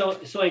 absolutely.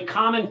 So a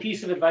common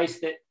piece of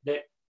advice that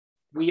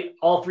we,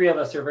 all three of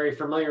us, are very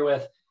familiar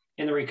with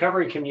in the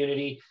recovery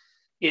community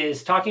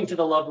is talking to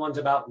the loved ones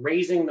about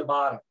raising the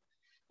bottom.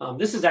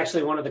 This is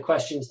actually one of the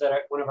questions that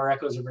one of our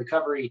Echoes of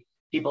Recovery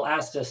people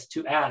asked us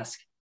to ask.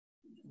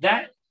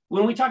 That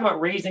when we talk about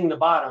raising the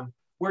bottom,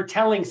 we're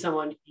telling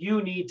someone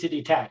you need to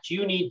detach.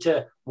 You need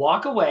to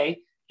walk away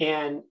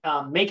and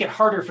make it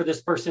harder for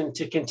this person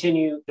to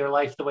continue their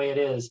life the way it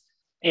is.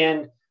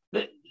 And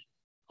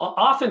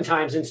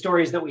oftentimes in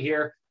stories that we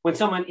hear, when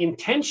someone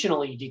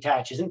intentionally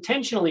detaches,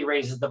 intentionally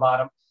raises the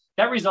bottom,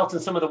 that results in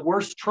some of the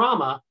worst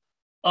trauma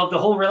of the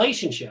whole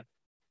relationship.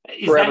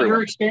 Is that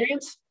your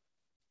experience?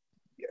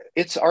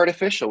 It's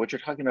artificial. What you're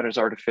talking about is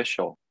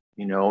artificial.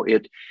 You know,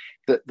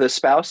 the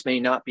spouse may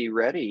not be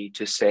ready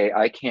to say,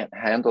 I can't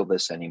handle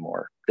this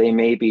anymore. They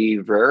may be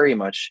very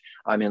much,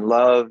 I'm in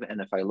love,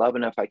 and if I love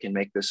enough, I can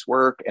make this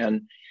work.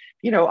 And,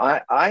 you know,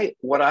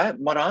 what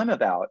I'm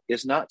about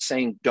is not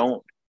saying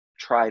don't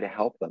try to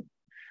help them.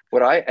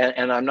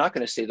 And I'm not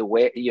going to say the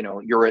way, you know,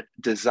 your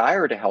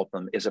desire to help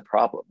them is a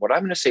problem. What I'm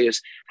going to say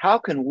is, how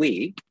can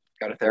we,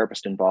 got a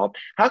therapist involved,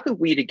 how can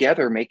we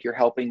together make your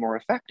helping more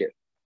effective?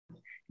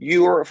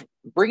 You're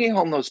bringing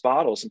home those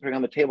bottles and putting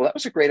on the table. That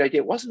was a great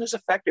idea. It wasn't as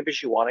effective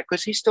as you wanted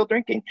because he's still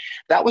drinking.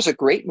 That was a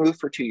great move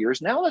for 2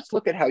 years. Now let's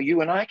look at how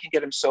you and I can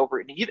get him sober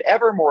in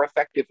ever more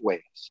effective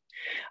ways.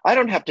 I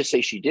don't have to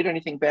say she did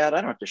anything bad.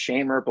 I don't have to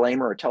shame her, blame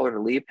her, or tell her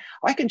to leave.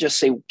 I can just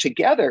say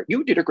together,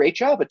 you did a great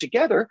job, but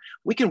together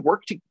we can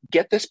work to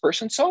get this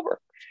person sober.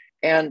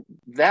 And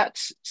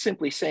that's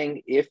simply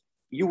saying, if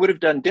you would have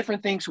done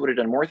different things, would have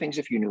done more things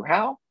if you knew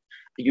how.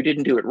 You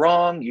didn't do it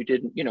wrong. You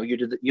didn't, you know,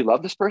 you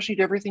love this person, you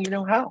did everything you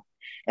know how.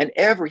 And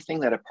everything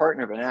that a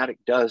partner of an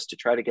addict does to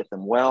try to get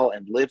them well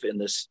and live in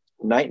this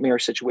nightmare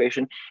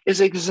situation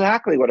is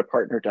exactly what a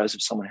partner does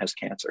if someone has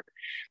cancer.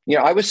 You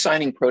know, I was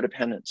signing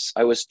Prodependence.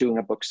 I was doing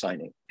a book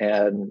signing,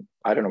 and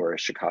I don't know where,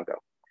 Chicago.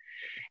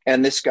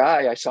 And this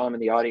guy, I saw him in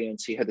the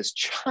audience. He had this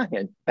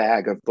giant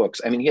bag of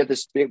books. I mean, he had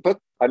this big book.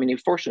 I mean, he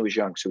fortunately was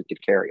young, so he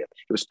could carry it.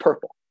 It was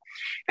purple.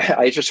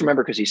 I just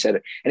remember because he said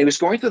it. And he was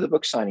going through the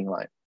book signing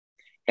line.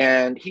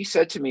 And he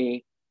said to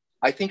me,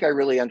 I think I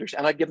really understand.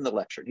 And I'd give him the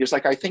lecture. He was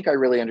like, I think I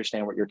really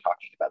understand what you're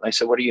talking about. And I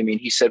said, what do you mean?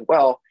 He said,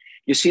 well,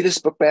 you see this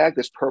book bag,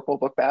 this purple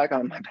book bag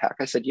on my back?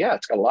 I said, yeah,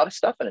 it's got a lot of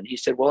stuff in it. He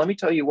said, well, let me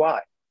tell you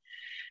why.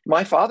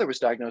 My father was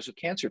diagnosed with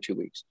cancer 2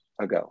 weeks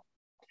ago.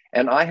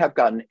 And I have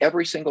gotten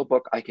every single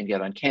book I can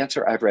get on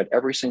cancer. I've read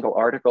every single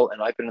article,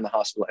 and I've been in the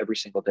hospital every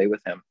single day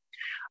with him.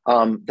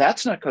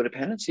 That's not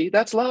codependency.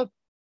 That's love.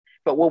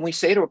 But when we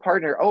say to a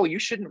partner, oh, you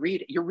shouldn't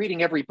read, you're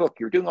reading every book,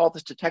 you're doing all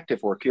this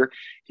detective work,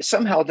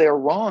 somehow they're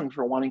wrong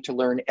for wanting to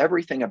learn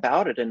everything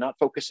about it and not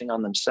focusing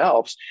on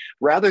themselves,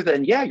 rather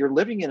than, yeah, you're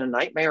living in a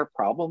nightmare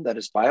problem that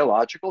is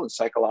biological and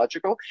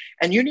psychological,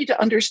 and you need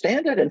to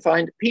understand it and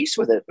find peace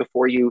with it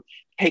before you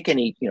take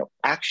any, you know,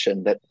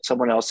 action that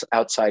someone else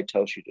outside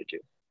tells you to do.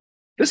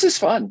 This is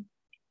fun.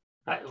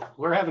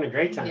 We're having a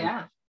great time.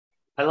 Yeah.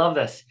 I love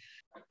this.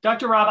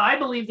 Dr. Rob, I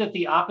believe that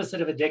the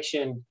opposite of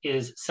addiction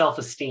is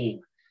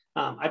self-esteem.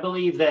 I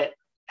believe that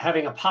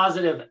having a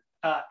positive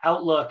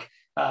outlook,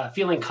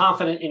 feeling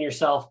confident in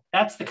yourself,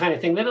 that's the kind of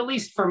thing that, at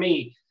least for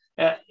me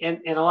and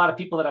a lot of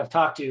people that I've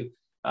talked to,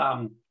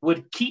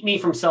 would keep me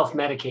from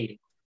self-medicating.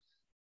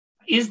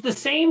 Is the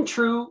same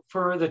true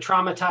for the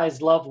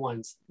traumatized loved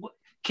ones?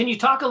 Can you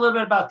talk a little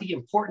bit about the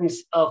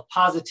importance of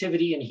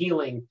positivity and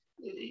healing?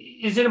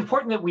 Is it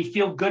important that we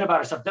feel good about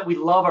ourselves, that we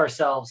love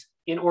ourselves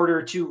in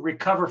order to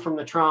recover from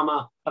the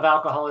trauma of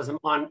alcoholism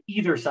on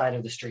either side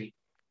of the street?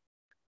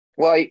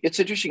 Well, it's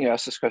interesting you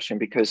ask this question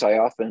because I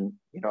often,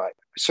 you know,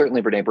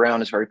 certainly Brene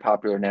Brown is very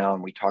popular now,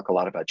 and we talk a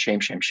lot about shame,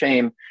 shame,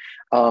 shame.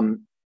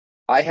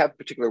 I have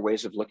particular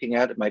ways of looking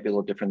at it. It might be a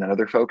little different than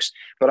other folks,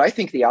 but I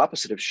think the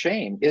opposite of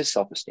shame is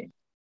self-esteem.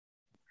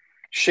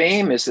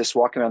 Shame is this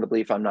walking around the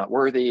belief I'm not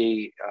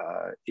worthy.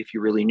 If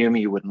you really knew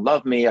me, you wouldn't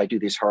love me. I do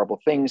these horrible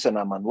things and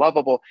I'm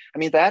unlovable. I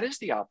mean, that is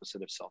the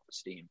opposite of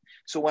self-esteem.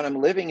 So when I'm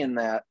living in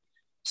that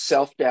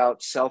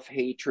self-doubt,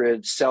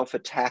 self-hatred,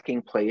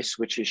 self-attacking place,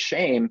 which is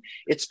shame,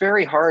 it's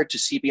very hard to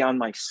see beyond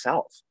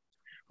myself.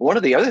 One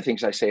of the other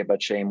things I say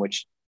about shame,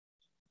 which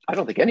I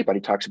don't think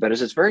anybody talks about,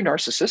 is it's very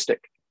narcissistic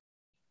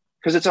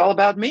because it's all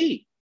about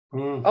me.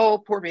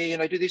 Oh, poor me.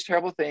 And I do these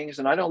terrible things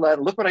and I don't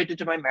look what I did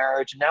to my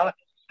marriage. And now,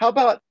 how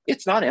about,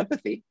 it's not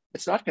empathy.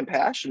 It's not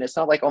compassion. It's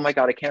not like, oh my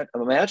God, I can't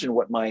imagine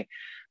what my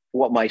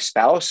what my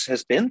spouse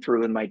has been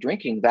through in my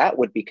drinking, that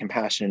would be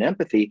compassion and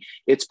empathy.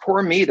 It's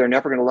poor me. They're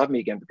never going to love me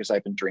again because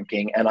I've been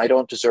drinking and I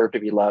don't deserve to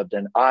be loved.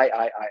 And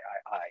I.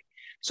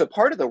 So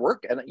part of the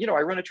work, and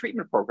I run a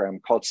treatment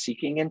program called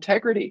Seeking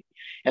Integrity.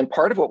 And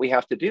part of what we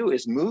have to do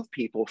is move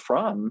people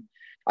from,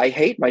 I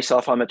hate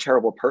myself, I'm a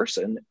terrible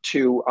person,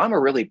 to I'm a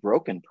really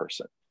broken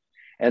person.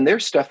 And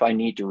there's stuff I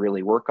need to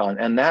really work on.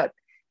 And that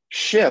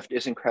shift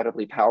is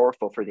incredibly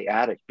powerful for the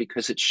addict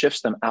because it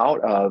shifts them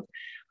out of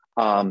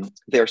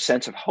their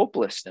sense of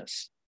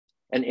hopelessness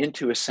and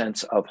into a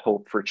sense of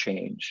hope for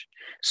change.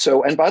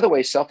 So, and by the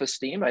way,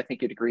 self-esteem, I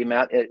think you'd agree,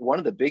 Matt, one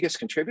of the biggest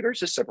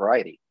contributors is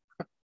sobriety.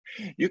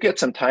 You get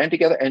some time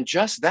together and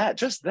just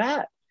that,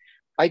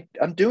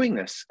 I'm doing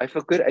this. I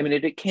feel good. I mean,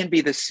 it can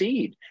be the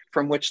seed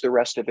from which the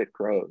rest of it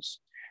grows.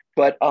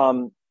 But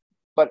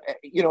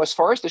as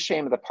far as the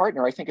shame of the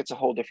partner, I think it's a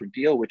whole different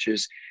deal, which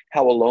is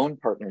how alone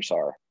partners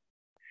are.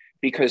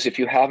 Because if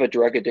you have a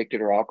drug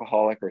addicted or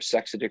alcoholic or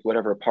sex addict,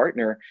 whatever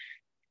partner,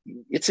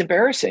 it's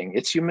embarrassing.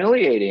 It's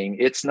humiliating.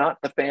 It's not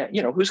the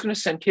who's going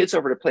to send kids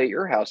over to play at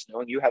your house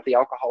knowing you have the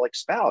alcoholic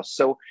spouse?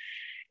 So,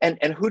 and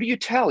who do you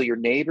tell? Your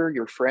neighbor,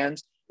 your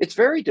friends? It's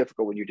very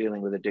difficult when you're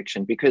dealing with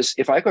addiction, because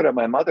if I go to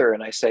my mother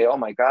and I say, oh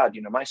my God,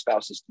 my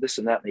spouse is this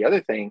and that and the other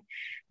thing,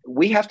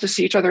 we have to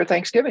see each other at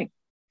Thanksgiving.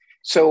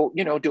 So,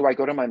 do I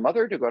go to my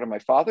mother, to go to my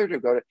father,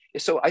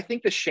 so I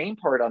think the shame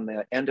part on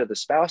the end of the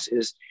spouse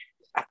is,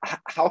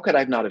 how could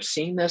I not have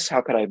seen this?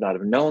 How could I not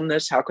have known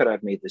this? How could I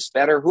have made this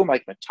better? Who am I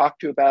going to talk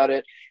to about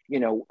it?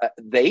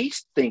 They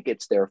think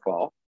it's their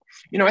fault.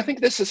 I think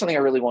this is something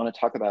I really want to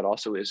talk about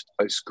also is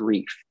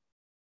grief.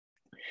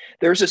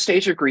 There's a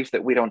stage of grief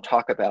that we don't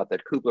talk about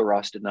that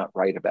Kubler-Ross did not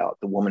write about,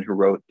 the woman who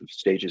wrote the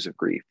stages of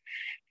grief.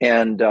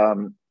 And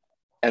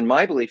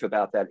my belief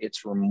about that,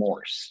 it's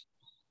remorse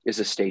is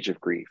a stage of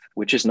grief,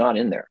 which is not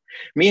in there.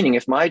 Meaning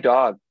if my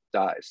dog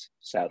dies,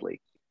 sadly,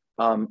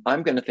 I'm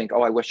going to think,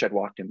 oh, I wish I'd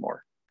walked him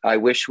more. I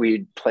wish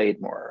we'd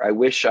played more. I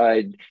wish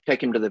I'd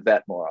take him to the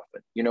vet more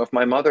often. If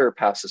my mother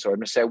passes away, I'm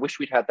going to say, I wish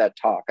we'd had that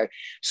talk.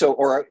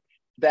 Or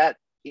that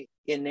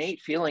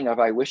innate feeling of,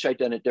 I wish I'd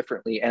done it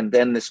differently, and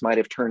then this might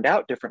have turned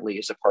out differently,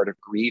 is a part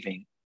of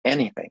grieving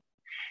anything.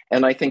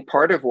 And I think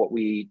part of what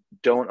we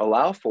don't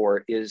allow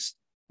for is,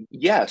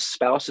 yes,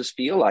 spouses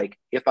feel like,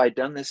 if I'd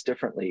done this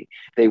differently,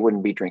 they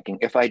wouldn't be drinking.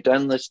 If I'd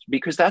done this,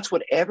 because that's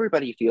what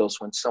everybody feels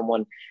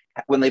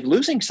when they're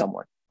losing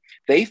someone.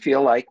 They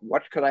feel like,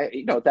 what could I,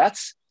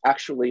 that's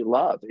actually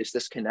love, is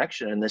this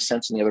connection and this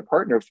sense in the other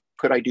partner.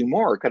 Could I do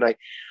more?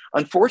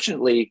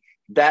 Unfortunately,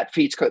 that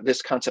feeds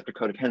this concept of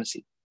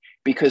codependency,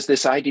 because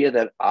this idea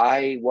that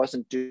I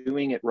wasn't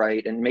doing it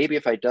right, and maybe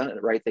if I'd done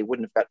it right, they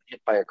wouldn't have gotten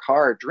hit by a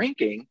car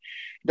drinking.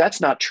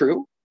 That's not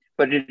true,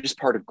 but it is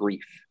part of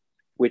grief,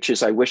 which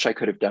is, I wish I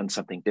could have done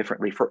something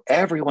differently for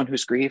everyone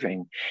who's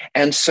grieving.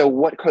 And so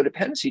what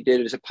codependency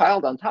did is it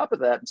piled on top of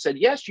that and said,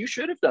 yes, you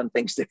should have done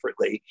things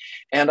differently.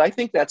 And I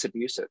think that's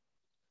abusive.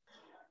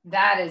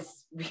 That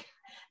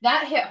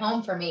hit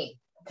home for me,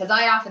 because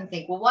I often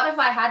think, well, what if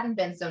I hadn't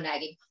been so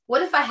nagging?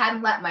 What if I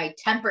hadn't let my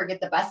temper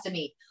get the best of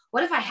me?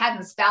 What if I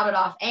hadn't spouted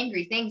off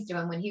angry things to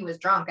him when he was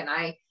drunk? And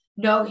I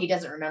know he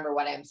doesn't remember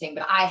what I'm saying,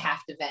 but I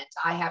have to vent.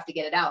 I have to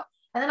get it out.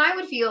 And then I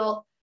would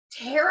feel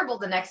terrible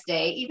the next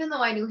day, even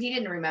though I knew he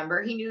didn't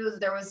remember. He knew that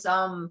there was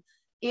some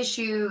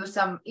issue,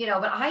 but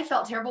I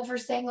felt terrible for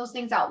saying those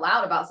things out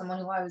loud about someone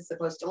who I was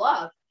supposed to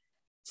love.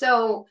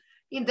 So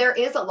there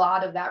is a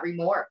lot of that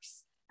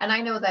remorse. And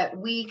I know that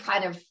we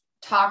kind of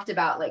talked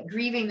about like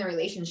grieving the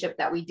relationship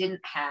that we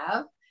didn't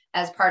have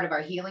as part of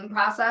our healing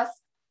process.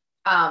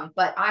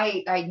 But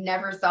I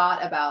never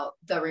thought about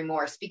the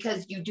remorse,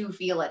 because you do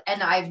feel it.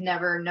 And I've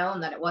never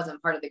known that it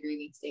wasn't part of the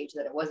grieving stage,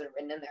 that it wasn't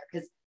written in there.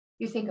 Because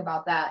you think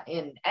about that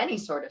in any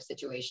sort of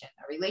situation,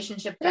 a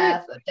relationship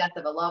death, a death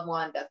of a loved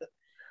one, death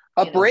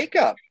of a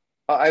breakup.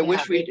 I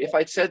wish if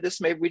I'd said this,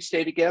 maybe we'd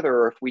stay together,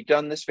 or if we'd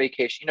done this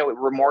vacation.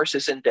 Remorse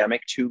is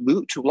endemic to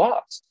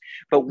loss.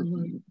 But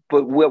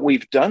what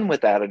we've done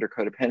with that under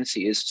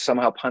codependency is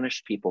somehow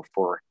punish people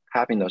for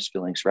having those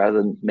feelings rather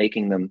than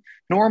making them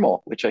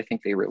normal, which I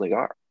think they really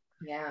are.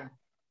 Yeah.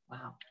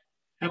 Wow.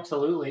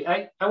 Absolutely.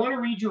 I want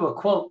to read you a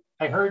quote.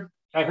 I heard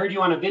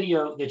you on a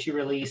video that you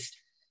released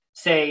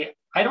say,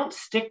 I don't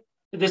stick,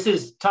 this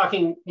is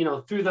talking,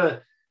 through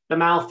the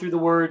mouth, through the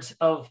words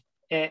of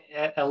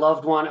a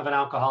loved one of an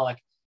alcoholic.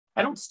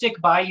 I don't stick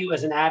by you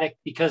as an addict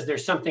because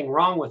there's something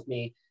wrong with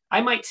me.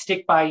 I might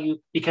stick by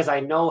you because I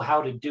know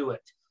how to do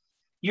it.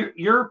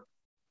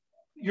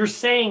 You're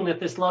saying that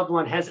this loved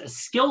one has a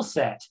skill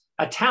set,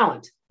 a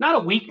talent, not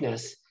a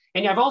weakness.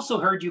 And I've also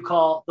heard you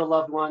call the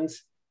loved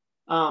ones,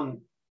 I've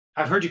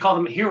heard you call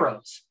them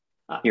heroes.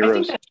 I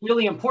think that's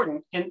really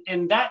important.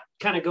 And that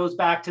kind of goes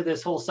back to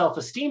this whole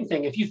self-esteem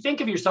thing. If you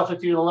think of yourself,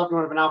 if you're the loved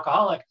one of an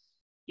alcoholic,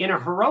 in a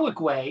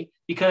heroic way,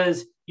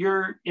 because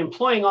you're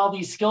employing all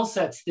these skill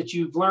sets that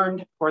you've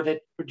learned or that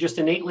just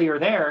innately are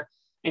there,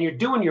 and you're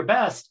doing your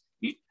best,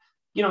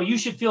 you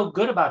should feel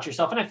good about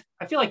yourself. And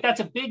I feel like that's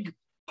a big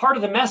part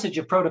of the message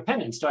of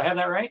prodependence. Do I have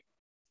that right?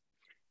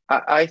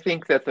 I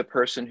think that the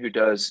person who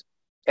does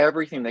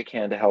everything they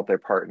can to help their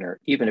partner,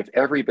 even if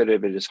every bit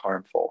of it is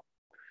harmful,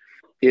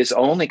 is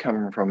only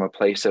coming from a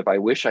place of, I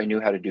wish I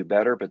knew how to do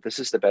better, but this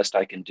is the best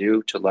I can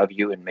do to love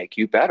you and make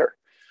you better.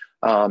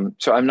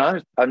 So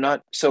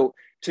so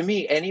to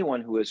me,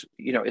 anyone who is,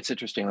 it's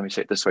interesting. Let me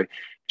say it this way.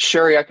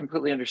 Sherry, I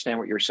completely understand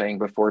what you're saying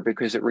before,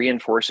 because it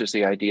reinforces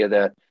the idea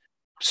that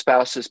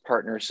spouses,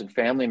 partners, and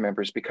family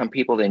members become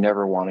people they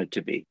never wanted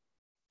to be.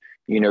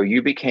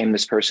 You became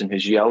this person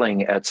who's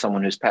yelling at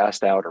someone who's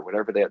passed out or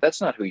whatever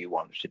that's not who you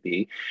wanted to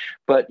be.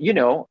 But,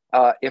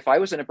 if I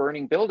was in a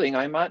burning building,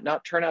 I might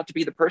not turn out to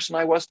be the person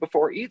I was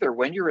before either.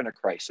 When you're in a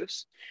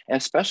crisis, and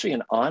especially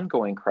an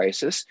ongoing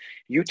crisis,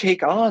 you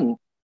take on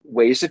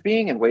ways of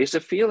being and ways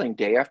of feeling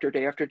day after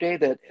day after day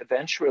that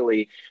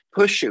eventually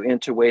push you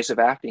into ways of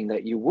acting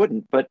that you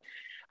wouldn't. But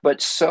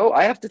so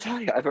I have to tell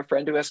you, I have a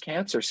friend who has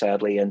cancer,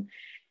 sadly. And,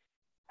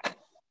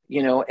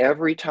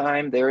 every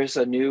time there is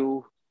a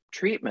new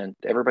treatment,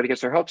 everybody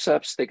gets their hopes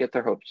up, they get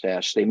their hopes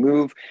dashed. They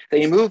move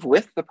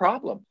with the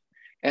problem.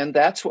 And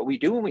that's what we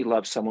do when we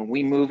love someone.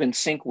 We move in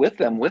sync with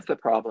them, with the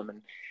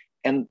problem.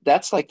 And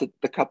that's like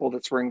the couple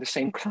that's wearing the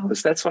same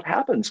clothes. That's what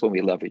happens when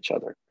we love each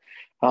other.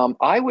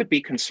 I would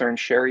be concerned,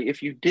 Sherry,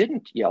 if you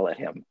didn't yell at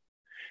him,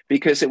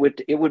 because it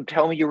would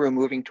tell me you were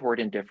moving toward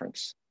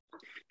indifference.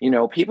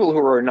 People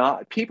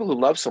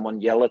who love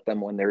someone yell at them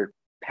when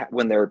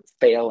they're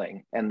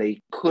failing and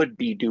they could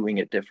be doing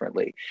it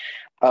differently.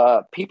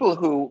 People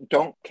who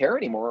don't care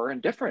anymore are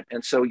indifferent.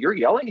 And so you're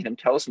yelling at him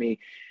tells me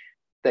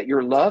that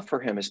your love for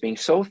him is being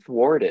so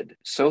thwarted,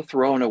 so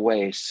thrown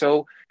away.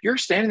 So you're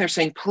standing there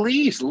saying,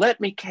 please let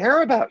me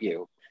care about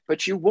you,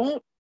 but you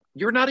won't,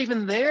 you're not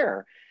even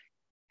there.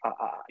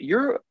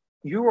 You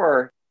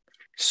are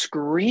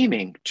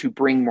screaming to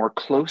bring more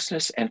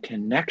closeness and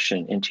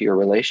connection into your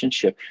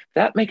relationship.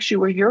 That makes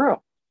you a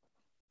hero.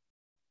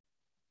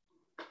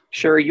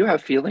 Sherry, you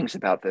have feelings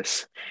about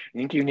this. I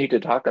think you need to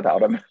talk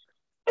about them.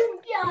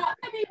 Yeah,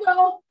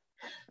 well,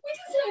 we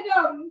just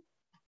had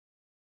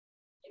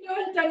I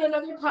had done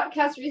another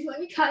podcast recently.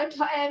 We kind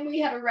of and we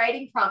had a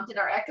writing prompt in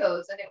our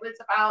echoes, and it was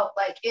about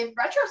like in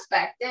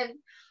retrospect. And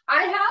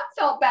I have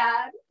felt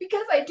bad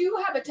because I do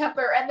have a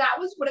temper, and that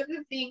was one of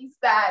the things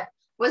that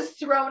was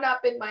thrown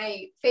up in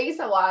my face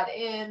a lot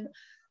in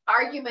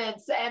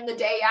arguments. And the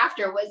day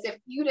after was, if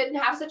you didn't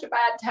have such a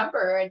bad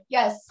temper, and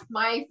yes,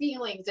 my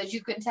feelings, as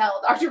you can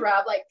tell, Dr.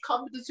 Rob, like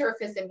come to the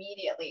surface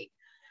immediately,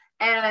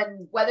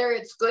 and whether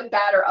it's good,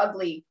 bad, or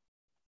ugly.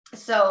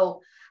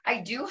 So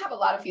I do have a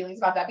lot of feelings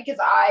about that, because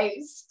I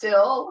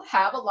still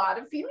have a lot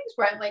of feelings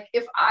where I'm like,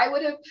 if I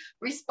would have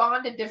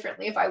responded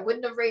differently, if I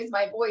wouldn't have raised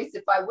my voice,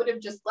 if I would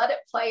have just let it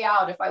play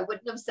out, if I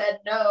wouldn't have said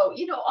no,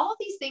 all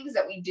these things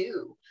that we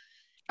do.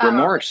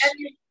 Remorse.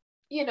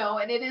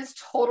 And it is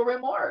total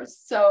remorse.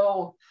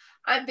 So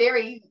I'm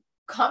very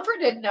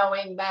comforted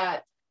knowing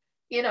that,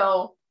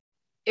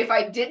 if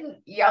I didn't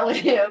yell at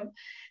him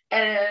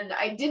and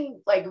I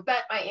didn't like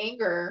vent my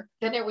anger,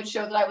 then it would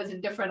show that I was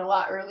indifferent a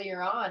lot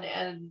earlier on,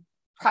 and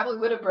probably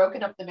would have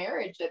broken up the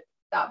marriage at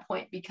that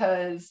point,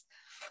 because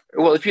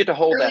if you had to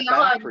hold that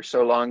back for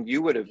so long,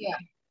 you would have.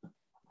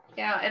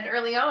 Yeah. And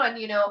early on,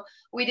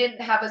 we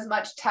didn't have as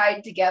much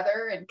tied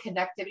together and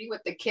connectivity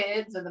with the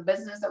kids and the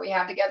business that we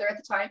had together at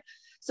the time.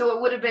 So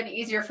it would have been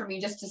easier for me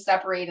just to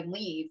separate and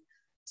leave.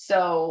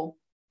 So,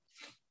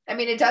 I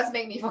mean, it does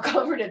make me feel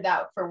comforted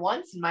that for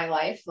once in my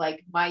life,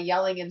 like my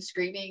yelling and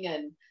screaming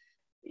and,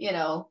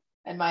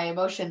 and my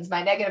emotions,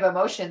 my negative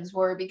emotions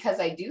were because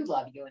I do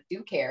love you and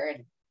do care.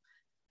 And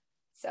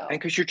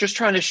because you're just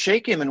trying to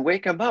shake him and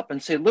wake him up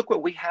and say, look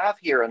what we have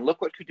here, and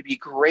look what could be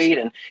great.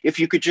 And if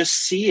you could just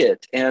see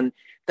it. And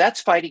that's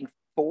fighting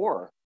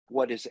for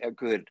what is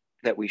good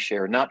that we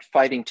share, not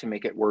fighting to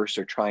make it worse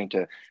or trying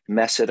to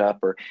mess it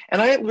up. And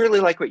I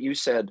really like what you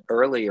said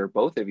earlier,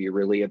 both of you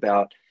really,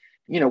 about,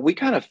 we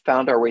kind of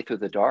found our way through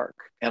the dark.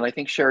 And I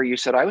think, Sherry, you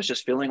said, I was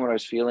just feeling what I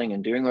was feeling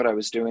and doing what I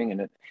was doing.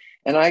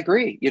 And I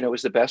agree, it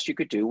was the best you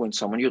could do when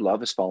someone you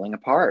love is falling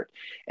apart.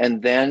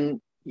 And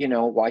then,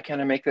 why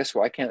can't I make this?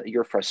 Why can't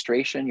your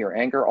frustration, your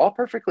anger, all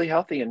perfectly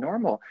healthy and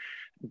normal,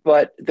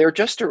 but they're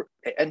just,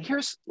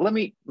 and let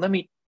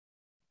me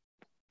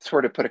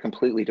sort of put a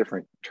completely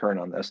different turn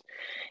on this.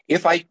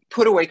 If I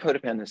put away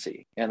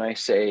codependency and I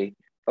say,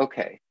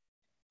 okay,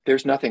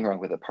 there's nothing wrong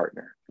with a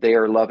partner. They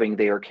are loving,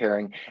 they are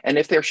caring. And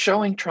if they're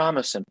showing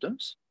trauma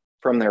symptoms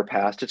from their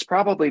past, it's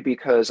probably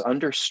because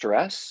under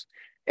stress,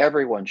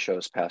 everyone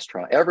shows past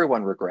trauma.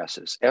 Everyone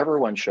regresses.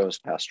 Everyone shows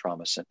past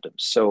trauma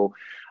symptoms. So,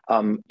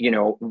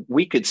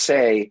 we could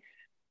say,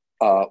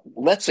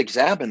 let's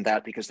examine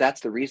that, because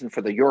that's the reason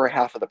for your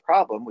half of the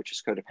problem, which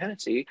is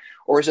codependency.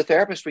 Or as a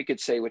therapist, we could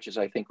say, which is,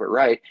 I think we're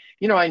right,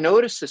 I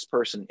noticed this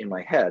person in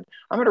my head.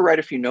 I'm going to write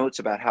a few notes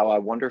about how I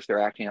wonder if they're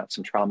acting out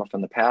some trauma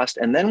from the past.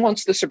 And then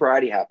once the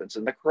sobriety happens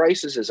and the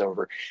crisis is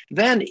over,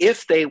 then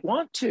if they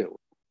want to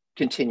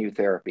continue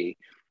therapy,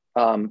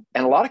 and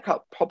a lot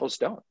of couples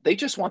don't. They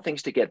just want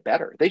things to get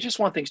better. They just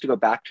want things to go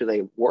back to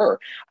they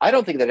were. I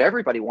don't think that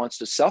everybody wants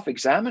to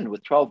self-examine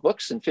with 12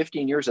 books and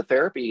 15 years of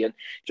therapy and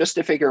just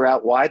to figure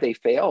out why they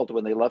failed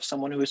when they love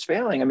someone who is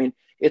failing. I mean,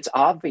 it's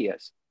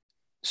obvious.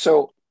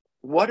 So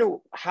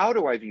how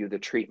do I view the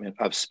treatment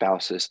of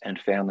spouses and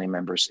family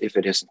members if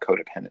it isn't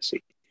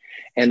codependency?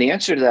 And the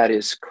answer to that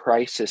is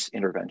crisis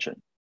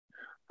intervention.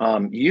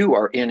 You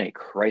are in a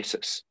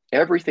crisis.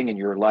 Everything in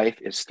your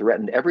life is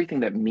threatened. Everything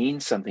that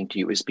means something to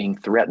you is being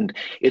threatened.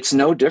 It's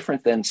no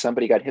different than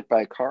somebody got hit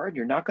by a car and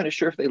you're not going to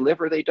sure if they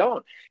live or they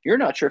don't. You're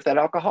not sure if that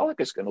alcoholic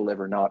is going to live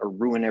or not, or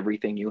ruin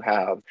everything you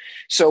have.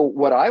 So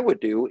what I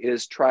would do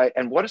is try,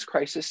 and what is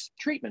crisis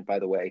treatment, by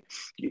the way?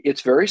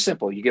 It's very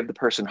simple. You give the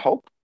person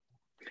hope.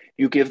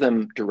 You give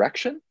them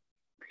direction.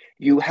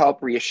 You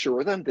help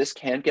reassure them this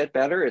can get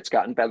better. It's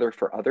gotten better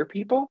for other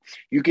people.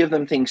 You give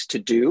them things to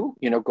do,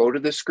 go to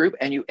this group,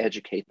 and you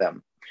educate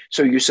them.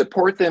 So you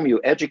support them,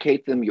 you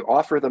educate them, you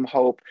offer them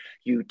hope,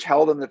 you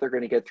tell them that they're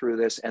going to get through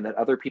this and that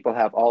other people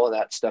have all of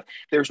that stuff.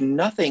 There's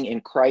nothing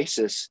in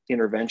crisis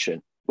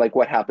intervention, like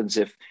what happens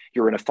if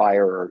you're in a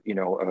fire or,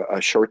 a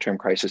short-term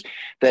crisis,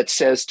 that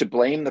says to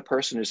blame the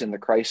person who's in the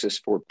crisis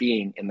for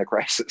being in the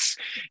crisis.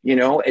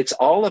 It's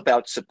all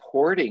about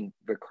supporting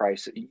the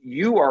crisis.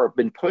 You are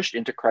been pushed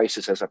into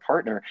crisis as a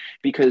partner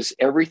because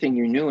everything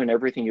you knew and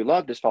everything you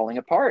loved is falling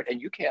apart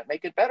and you can't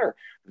make it better.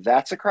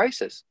 That's a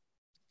crisis.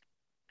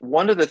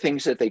 One of the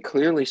things that they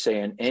clearly say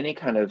in any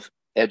kind of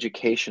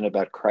education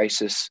about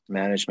crisis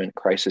management,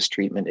 crisis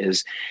treatment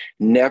is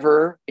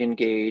never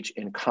engage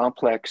in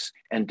complex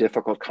and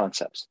difficult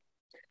concepts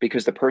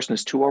because the person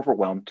is too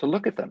overwhelmed to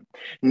look at them.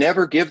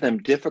 Never give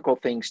them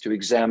difficult things to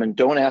examine.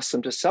 Don't ask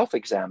them to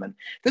self-examine.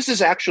 This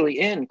is actually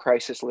in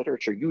crisis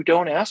literature. You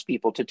don't ask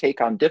people to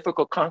take on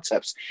difficult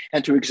concepts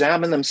and to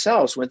examine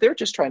themselves when they're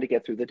just trying to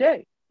get through the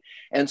day.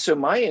 And so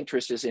my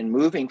interest is in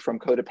moving from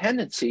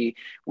codependency,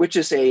 which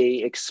is a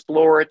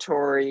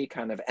exploratory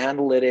kind of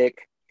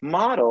analytic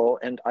model,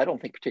 and I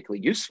don't think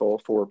particularly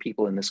useful for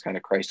people in this kind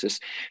of crisis,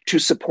 to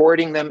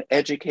supporting them,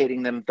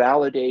 educating them,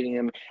 validating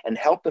them, and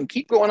help them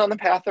keep going on the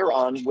path they're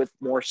on with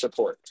more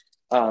support.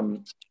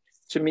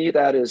 To me,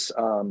 that is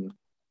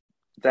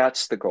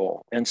that's the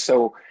goal. And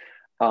so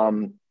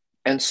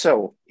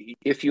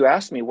if you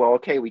ask me, well,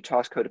 okay, we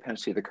tossed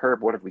codependency to the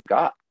curb, what have we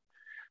got?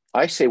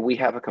 I say we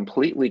have a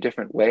completely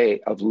different way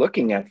of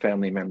looking at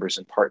family members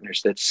and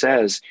partners that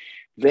says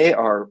they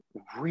are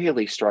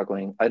really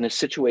struggling in a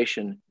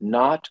situation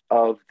not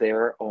of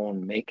their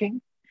own making.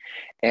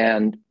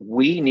 And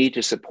we need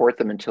to support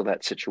them until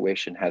that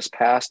situation has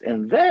passed.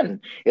 And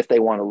then if they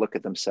want to look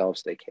at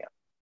themselves, they can.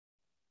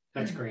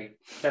 That's great.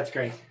 That's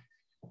great.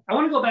 I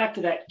want to go back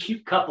to that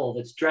cute couple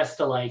that's dressed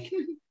alike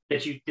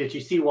that you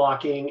see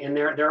walking, and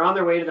they're on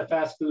their way to the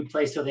fast food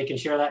place so they can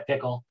share that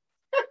pickle.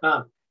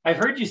 I've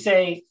heard you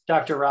say,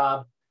 Dr.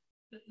 Rob,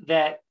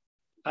 that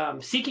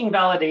seeking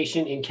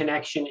validation in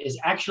connection is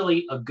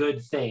actually a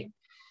good thing.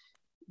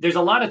 There's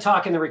a lot of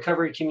talk in the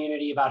recovery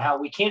community about how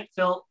we can't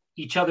fill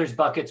each other's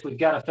buckets. We've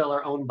got to fill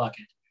our own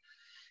bucket.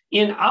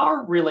 In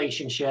our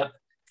relationship,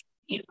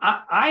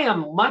 I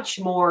am much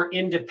more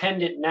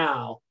independent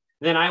now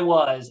than I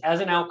was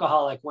as an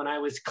alcoholic when I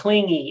was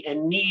clingy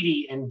and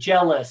needy and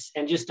jealous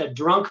and just a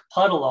drunk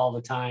puddle all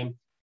the time,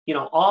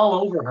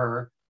 all over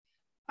her.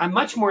 I'm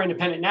much more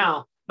independent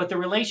now, but the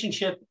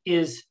relationship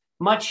is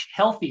much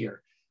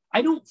healthier.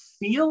 I don't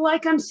feel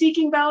like I'm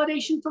seeking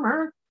validation from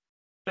her,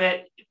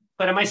 but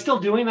am I still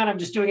doing that? I'm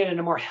just doing it in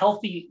a more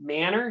healthy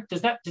manner.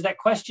 Does that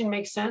question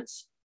make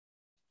sense?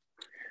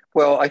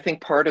 Well, I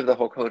think part of the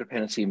whole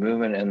codependency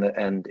movement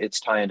and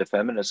its tie into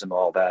feminism,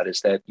 all that,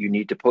 is that you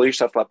need to pull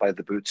yourself up by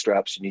the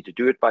bootstraps. You need to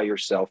do it by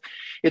yourself.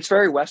 It's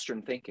very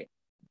Western thinking.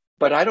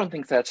 But I don't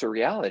think that's a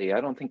reality.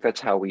 I don't think that's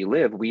how we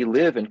live. We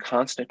live in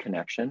constant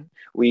connection.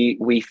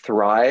 We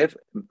thrive.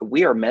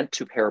 We are meant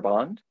to pair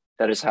bond.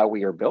 That is how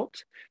we are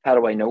built. How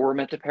do I know we're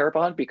meant to pair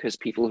bond? Because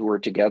people who are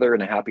together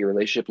in a happy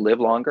relationship live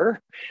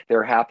longer.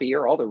 They're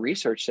happier. All the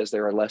research says they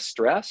are less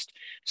stressed.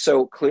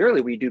 So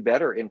clearly we do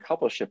better in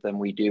coupleship than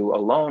we do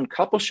alone.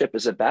 Coupleship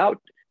is about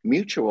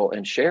mutual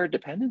and shared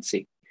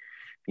dependency.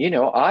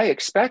 I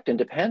expect and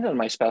depend on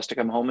my spouse to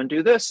come home and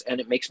do this, and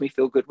it makes me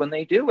feel good when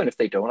they do. And if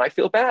they don't, I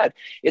feel bad.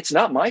 It's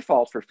not my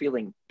fault for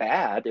feeling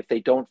bad if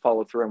they don't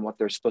follow through on what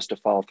they're supposed to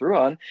follow through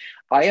on.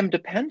 I am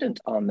dependent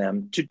on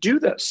them to do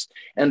this.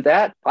 And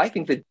that, I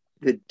think that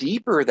the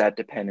deeper that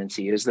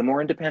dependency is, the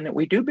more independent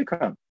we do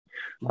become.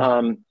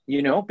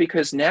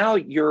 Because now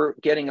you're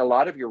getting a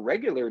lot of your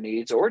regular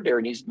needs,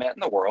 ordinary needs met in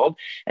the world.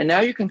 And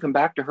now you can come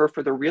back to her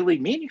for the really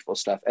meaningful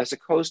stuff, as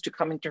opposed to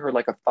coming to her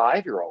like a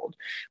 5-year-old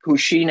who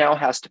she now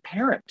has to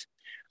parent.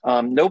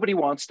 Nobody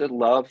wants to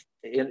love,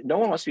 no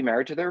one wants to be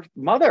married to their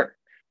mother.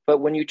 But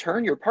when you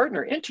turn your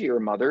partner into your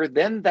mother,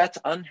 then that's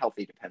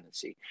unhealthy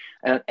dependency.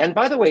 And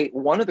by the way,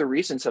 one of the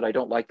reasons that I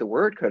don't like the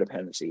word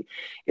codependency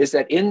is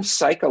that in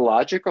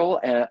psychological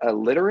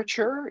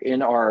literature,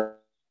 in our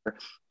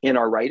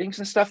writings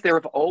and stuff, there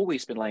have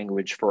always been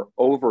language for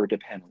over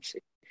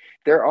dependency.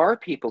 There are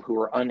people who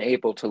are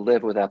unable to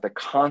live without the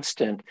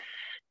constant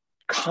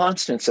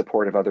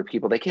support of other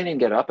people. They can't even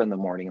get up in the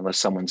morning unless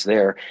someone's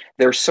there.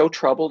 They're so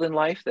troubled in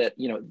life that,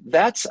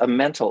 that's a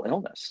mental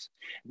illness.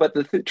 But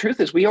the truth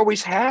is, we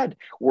always had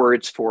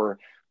words for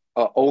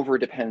over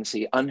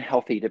dependency,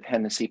 unhealthy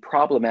dependency,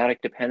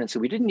 problematic dependency.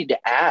 We didn't need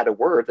to add a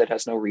word that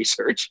has no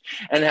research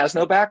and has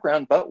no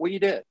background, but we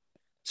did.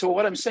 So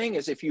what I'm saying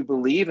is, if you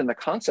believe in the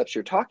concepts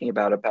you're talking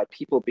about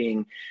people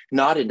being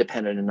not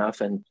independent enough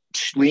and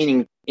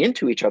leaning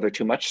into each other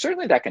too much,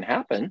 certainly that can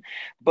happen,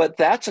 but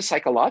that's a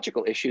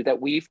psychological issue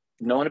that we've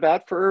known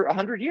about for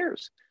 100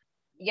 years.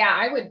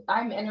 Yeah,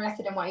 I'm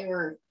interested in what you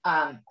were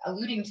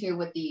alluding to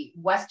with the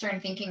Western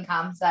thinking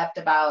concept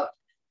about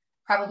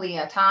probably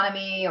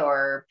autonomy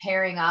or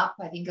pairing up,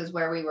 I think is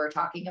where we were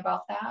talking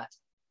about that.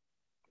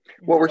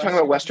 Well, we're talking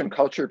about Western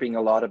culture being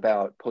a lot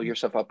about pull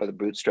yourself up by the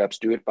bootstraps,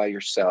 do it by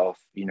yourself,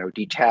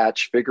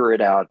 detach, figure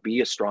it out,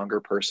 be a stronger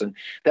person.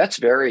 That's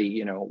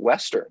very,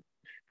 Western.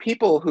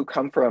 People who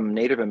come from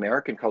Native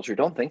American culture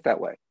don't think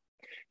that way.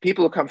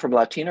 People who come from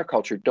Latino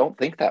culture don't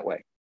think that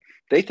way.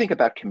 They think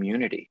about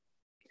community.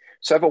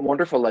 So I have a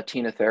wonderful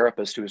Latina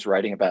therapist who was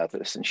writing about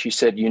this, and she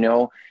said,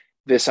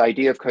 this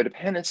idea of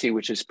codependency,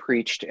 which is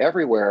preached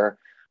everywhere,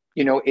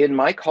 in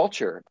my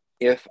culture,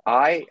 if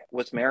I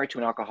was married to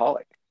an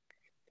alcoholic,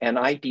 and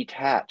I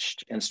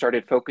detached and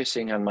started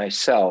focusing on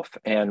myself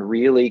and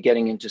really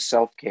getting into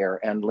self-care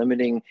and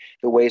limiting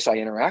the ways I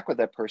interact with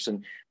that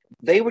person,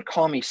 they would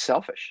call me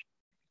selfish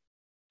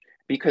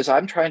because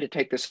I'm trying to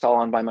take this all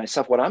on by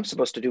myself. What I'm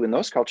supposed to do in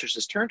those cultures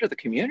is turn to the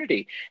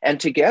community, and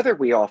together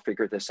we all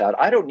figure this out.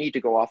 I don't need to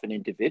go off and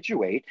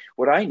individuate.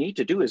 What I need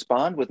to do is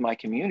bond with my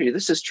community.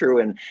 This is true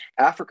in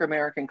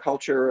African-American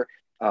culture,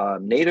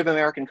 Native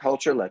American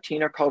culture,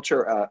 Latino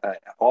culture,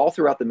 all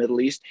throughout the Middle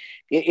East.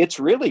 It's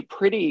really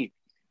pretty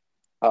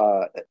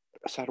so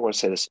how do I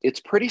say this? It's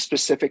pretty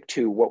specific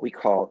to what we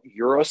call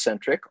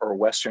Eurocentric or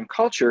Western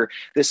culture,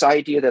 this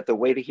idea that the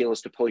way to heal is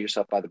to pull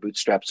yourself by the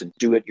bootstraps and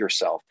do it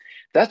yourself.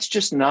 That's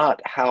just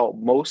not how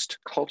most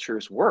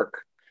cultures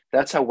work.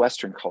 That's how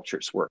Western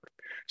cultures work.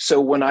 So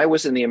when I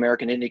was in the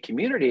American Indian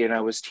community and I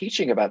was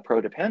teaching about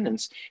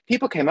prodependence,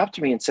 people came up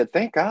to me and said,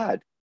 thank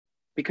God,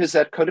 because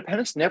that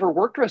codependence never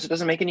worked for us. It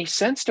doesn't make any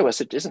sense to us.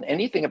 It isn't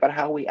anything about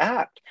how we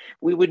act.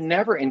 We would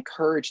never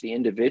encourage the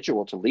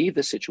individual to leave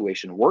the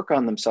situation, work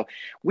on themselves.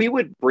 We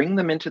would bring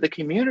them into the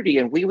community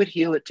and we would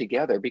heal it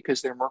together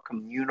because they're more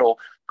communal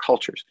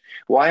cultures.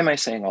 Why am I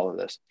saying all of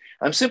this?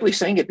 I'm simply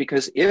saying it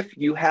because if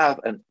you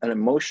have an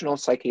emotional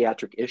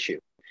psychiatric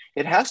issue,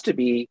 it has to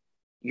be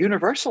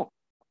universal.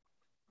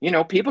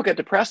 People get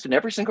depressed in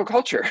every single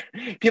culture.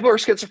 People are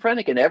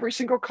schizophrenic in every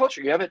single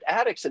culture. You have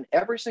addicts in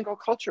every single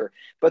culture.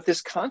 But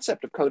this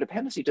concept of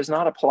codependency does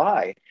not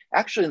apply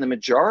actually in the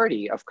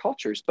majority of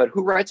cultures. But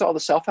who writes all the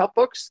self-help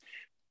books?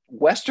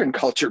 Western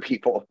culture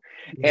people.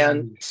 Mm-hmm.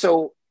 And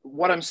so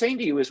what I'm saying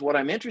to you is what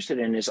I'm interested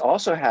in is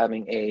also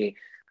having a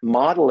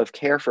model of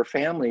care for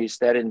families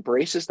that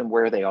embraces them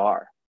where they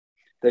are.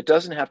 That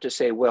doesn't have to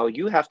say, well,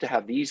 you have to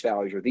have these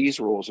values or these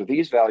rules or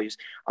these values.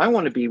 I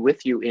want to be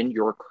with you in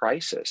your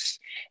crisis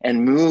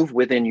and move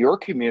within your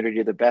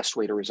community the best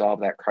way to resolve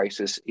that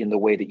crisis in the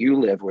way that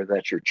you live, whether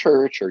that's your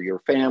church or your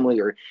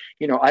family or,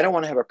 I don't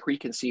want to have a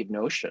preconceived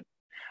notion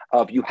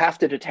of you have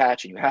to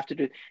detach and you have to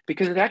do,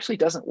 because it actually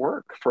doesn't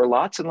work for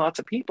lots and lots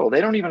of people.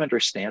 They don't even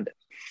understand it.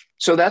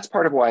 So that's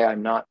part of why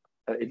I'm not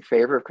in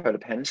favor of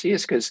codependency,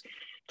 is because,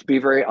 to be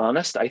very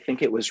honest, I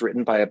think it was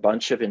written by a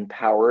bunch of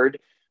empowered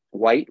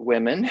white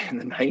women in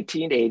the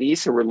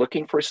 1980s who were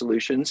looking for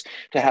solutions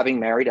to having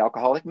married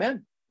alcoholic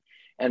men.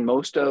 And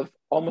almost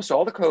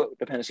all the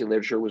codependency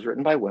literature was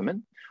written by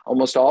women.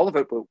 Almost all of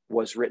it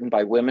was written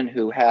by women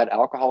who had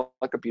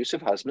alcoholic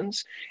abusive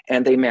husbands,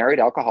 and they married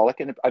they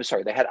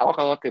had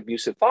alcoholic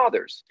abusive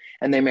fathers,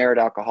 and they married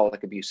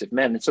alcoholic abusive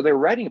men. And so they were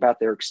writing about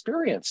their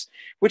experience,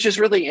 which is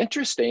really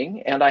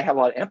interesting. And I have a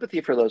lot of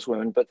empathy for those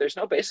women, but there's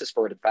no basis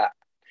for it in fact.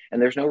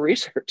 And there's no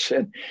research,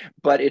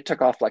 but it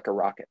took off like a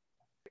rocket.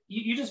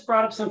 You just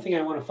brought up something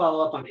I want to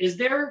follow up on. Is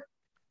there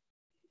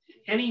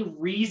any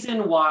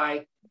reason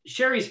why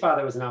Sherry's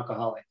father was an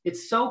alcoholic?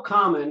 It's so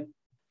common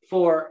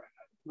for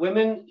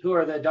women who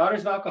are the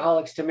daughters of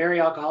alcoholics to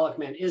marry alcoholic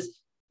men.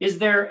 Is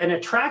there an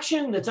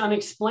attraction that's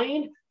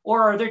unexplained,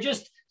 or are there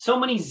just so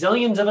many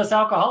zillions of us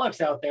alcoholics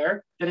out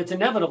there that it's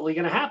inevitably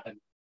going to happen?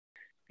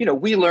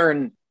 We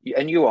learn,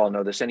 and you all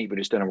know this,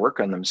 anybody who's done a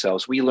work on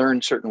themselves, we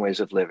learn certain ways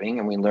of living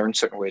and we learn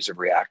certain ways of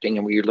reacting,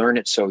 and we learn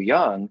it so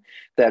young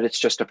that it's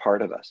just a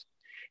part of us.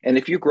 And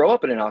if you grow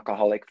up in an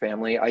alcoholic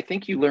family, I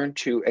think you learn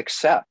to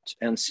accept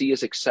and see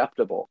as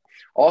acceptable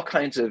all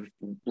kinds of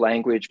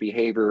language,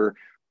 behavior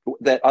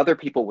that other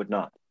people would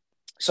not.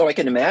 So I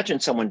can imagine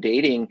someone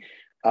dating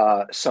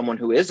someone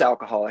who is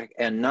alcoholic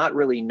and not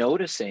really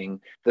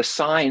noticing the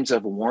signs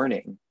of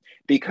warning,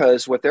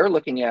 because what they're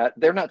looking at,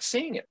 they're not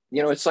seeing it.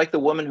 It's like the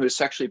woman who is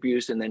sexually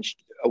abused, and then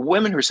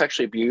women who are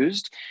sexually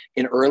abused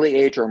in early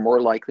age are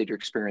more likely to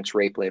experience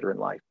rape later in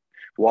life.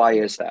 Why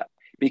is that?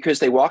 Because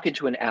they walk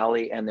into an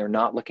alley and they're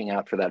not looking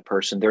out for that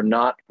person. They're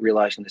not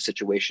realizing the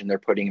situation they're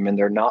putting them in.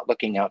 They're not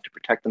looking out to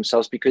protect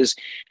themselves because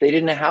they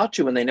didn't know how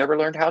to, and they never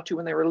learned how to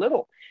when they were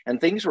little. And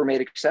things were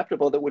made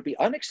acceptable that would be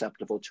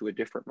unacceptable to a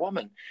different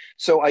woman.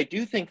 So I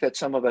do think that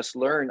some of us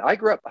learn. I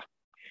grew up,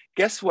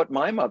 guess what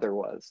my mother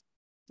was?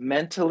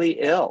 mentally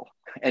ill.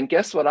 And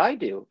guess what I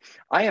do?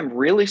 I am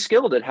really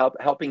skilled at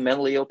helping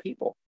mentally ill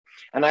people.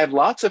 And I have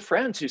lots of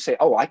friends who say,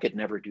 oh, I could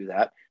never do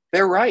that.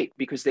 They're right,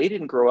 because they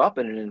didn't grow up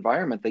in an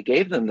environment that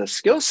gave them the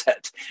skill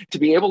set to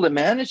be able to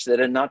manage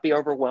that and not be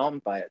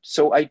overwhelmed by it.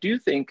 So I do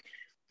think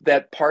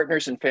that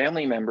partners and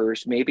family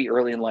members, maybe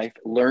early in life,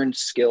 learned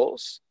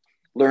skills,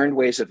 learned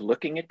ways of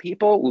looking at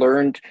people,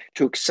 learned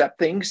to accept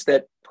things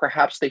that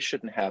perhaps they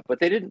shouldn't have, but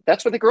they didn't.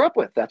 That's what they grew up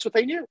with. That's what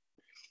they knew.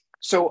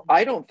 So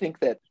I don't think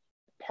that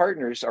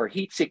partners are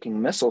heat-seeking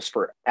missiles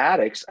for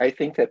addicts. I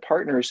think that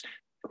partners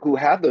who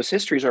have those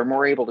histories are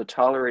more able to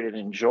tolerate and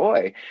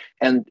enjoy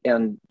and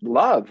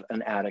love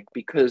an addict,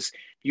 because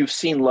you've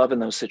seen love in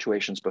those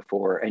situations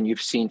before, and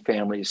you've seen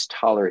families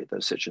tolerate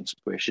those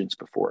situations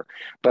before.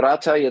 But I'll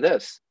tell you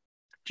this,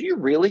 do you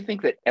really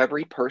think that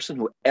every person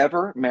who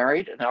ever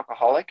married an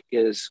alcoholic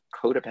is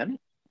codependent?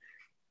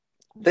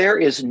 There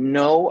is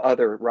no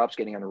other, Rob's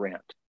getting on a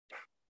rant.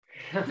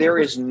 There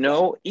is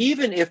no,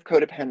 even if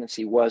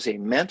codependency was a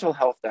mental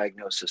health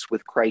diagnosis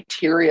with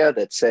criteria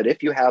that said,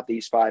 if you have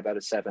these 5 out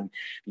of 7,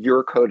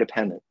 you're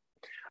codependent.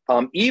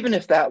 Even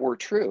if that were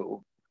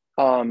true,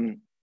 I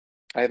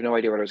have no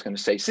idea what I was going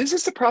to say. So this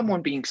is the problem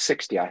when being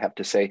 60, I have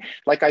to say.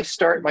 Like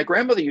my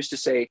grandmother used to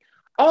say,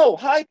 oh,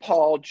 hi,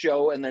 Paul,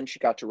 Joe, and then she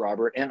got to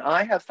Robert. And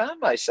I have found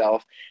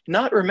myself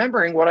not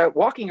remembering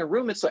walking a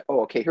room. It's like,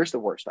 oh, okay, here's the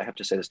worst. I have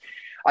to say this.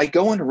 I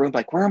go in a room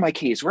like, where are my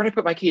keys? Where did I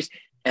put my keys?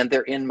 And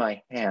they're in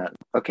my hand.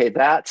 Okay,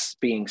 that's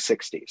being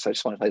 60. So I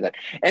just want to play that.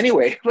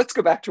 Anyway, let's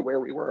go back to where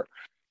we were.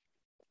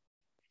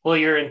 Well,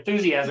 your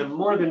enthusiasm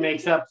more than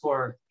makes up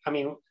for, I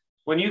mean,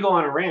 when you go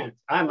on a rant,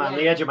 I'm on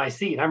the edge of my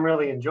seat. I'm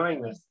really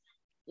enjoying this.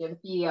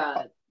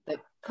 Yeah, the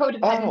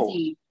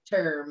codependency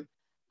term,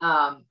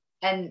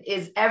 and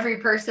is every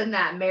person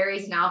that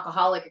marries an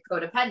alcoholic a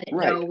codependent?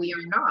 Right. No, we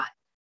are not.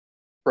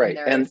 Right.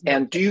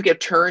 And do you get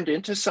turned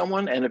into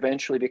someone and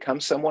eventually become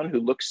someone who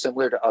looks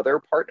similar to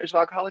other partners of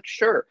alcoholics?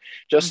 Sure.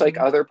 Just like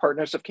other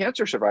partners of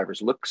cancer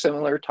survivors look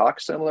similar, talk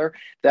similar.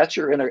 That's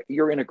you're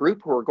in a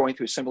group who are going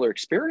through similar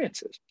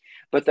experiences.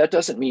 But that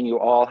doesn't mean you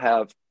all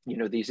have,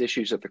 these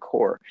issues at the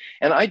core.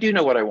 And I do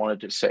know what I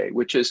wanted to say,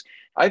 which is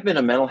I've been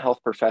a mental health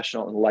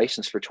professional and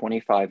licensed for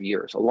 25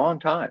 years, a long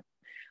time.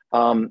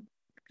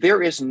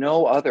 There is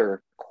no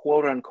other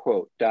quote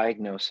unquote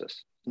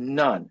diagnosis,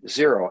 none,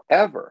 zero,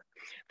 ever,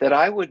 that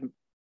I would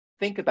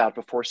think about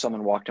before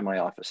someone walked in my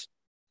office.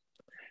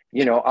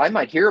 I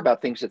might hear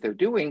about things that they're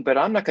doing, but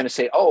I'm not going to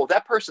say, oh,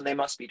 that person, they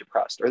must be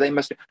depressed, or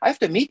I have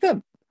to meet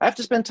them. I have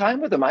to spend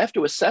time with them. I have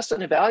to assess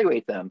and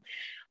evaluate them.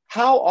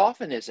 How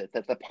often is it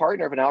that the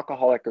partner of an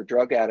alcoholic or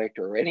drug addict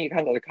or any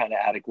other kind of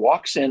addict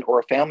walks in, or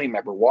a family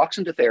member walks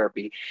into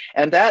therapy,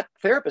 and that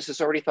therapist has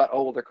already thought,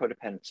 oh, well, they're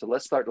codependent, so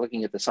let's start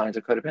looking at the signs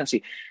of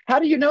codependency. How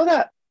do you know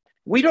that?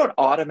 We don't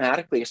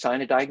automatically assign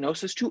a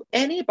diagnosis to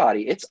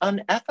anybody. It's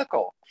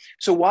unethical.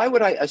 So why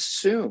would I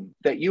assume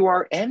that you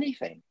are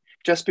anything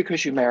just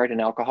because you married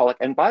an alcoholic?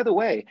 And by the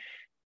way,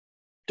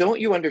 don't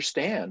you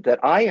understand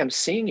that I am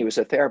seeing you as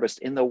a therapist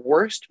in the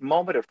worst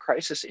moment of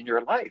crisis in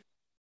your life?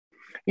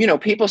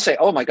 People say,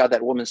 oh my God,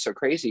 that woman's so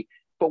crazy.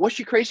 But was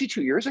she crazy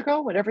 2 years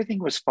ago when everything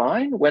was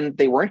fine, when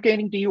they weren't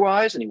getting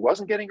DUIs and he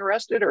wasn't getting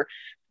arrested? Or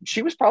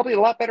she was probably in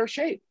a lot better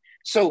shape.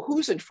 So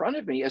who's in front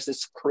of me as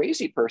this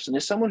crazy person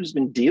is someone who's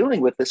been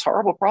dealing with this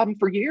horrible problem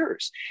for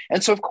years.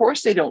 And so, of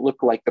course, they don't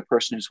look like the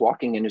person who's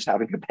walking in who's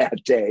having a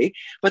bad day.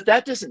 But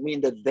that doesn't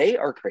mean that they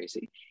are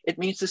crazy. It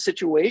means the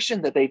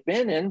situation that they've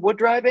been in would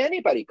drive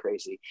anybody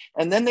crazy.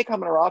 And then they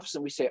come in our office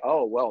and we say,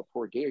 oh, well,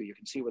 poor dear, you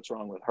can see what's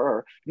wrong with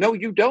her. No,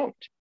 you don't,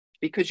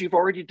 because you've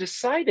already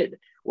decided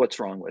what's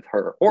wrong with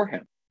her or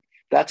him.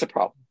 That's a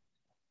problem.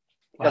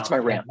 Wow. That's my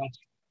rant.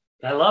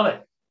 I love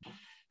it.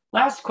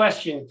 Last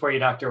question for you,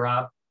 Dr.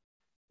 Rob.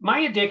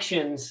 My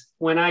addictions,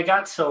 when I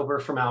got sober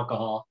from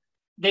alcohol,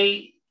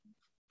 they,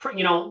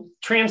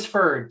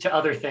 transferred to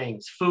other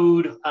things.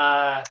 Food,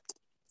 I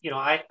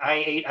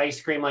ate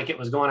ice cream like it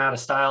was going out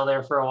of style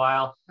there for a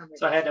while.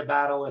 So I had to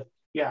battle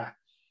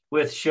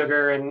with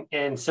sugar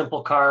and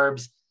simple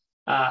carbs.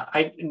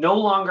 I no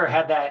longer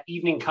had that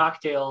evening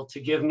cocktail to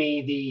give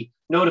me the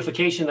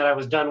notification that I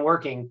was done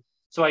working.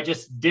 So I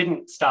just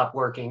didn't stop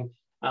working.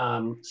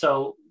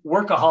 So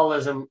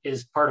workaholism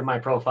is part of my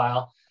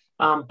profile.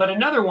 But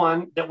another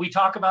one that we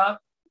talk about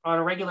on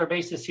a regular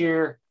basis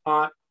here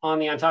on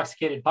the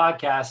Untoxicated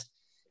podcast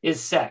is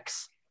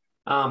sex.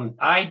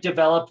 I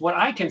developed what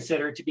I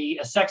consider to be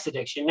a sex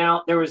addiction.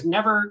 Now, there was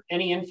never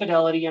any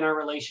infidelity in our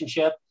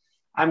relationship.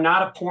 I'm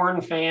not a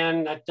porn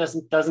fan. That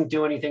doesn't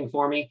do anything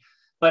for me.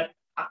 But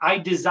I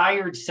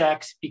desired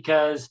sex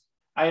because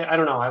I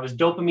don't know, I was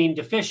dopamine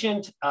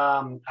deficient.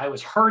 I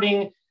was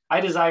hurting. I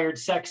desired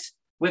sex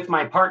with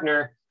my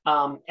partner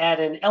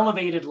at an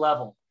elevated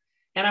level.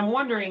 And I'm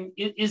wondering,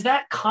 is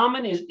that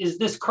common? Is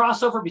this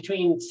crossover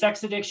between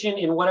sex addiction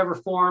in whatever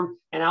form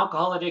and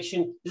alcohol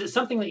addiction? Is it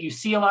something that you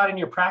see a lot in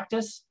your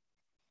practice?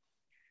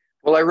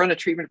 Well, I run a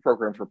treatment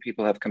program for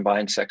people who have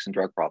combined sex and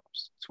drug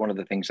problems. It's one of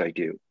the things I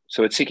do.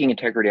 So at Seeking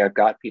Integrity, I've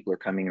got people who are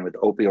coming in with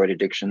opioid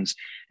addictions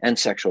and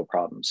sexual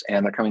problems,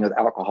 and they're coming with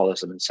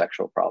alcoholism and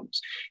sexual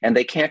problems. And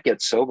they can't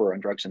get sober on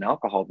drugs and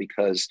alcohol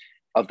because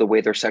of the way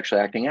they're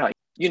sexually acting out.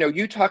 You know,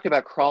 you talked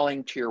about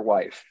crawling to your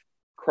wife,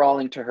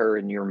 crawling to her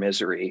in your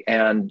misery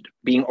and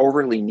being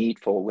overly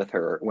needful with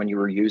her when you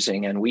were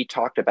using. And we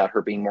talked about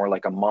her being more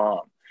like a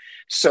mom.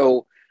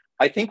 So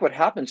I think what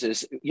happens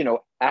is, you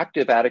know,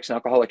 active addicts and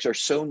alcoholics are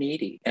so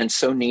needy and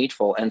so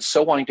needful and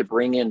so wanting to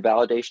bring in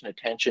validation,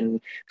 attention,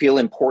 feel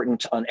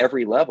important on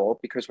every level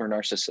because we're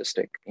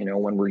narcissistic, you know,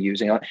 when we're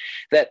using it,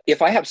 that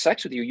if I have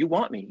sex with you, you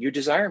want me, you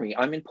desire me,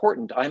 I'm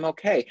important, I'm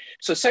okay.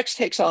 So sex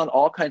takes on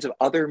all kinds of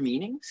other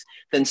meanings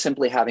than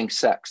simply having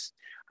sex.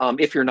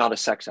 If you're not a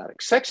sex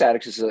addict. Sex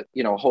addicts is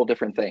a whole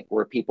different thing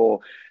where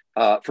people,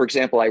 for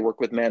example, I work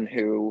with men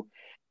who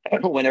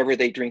whenever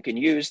they drink and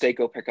use, they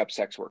go pick up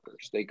sex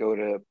workers. They go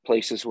to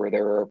places where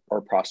there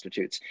are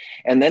prostitutes.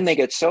 And then they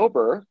get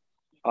sober,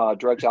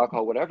 drugs,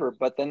 alcohol, whatever,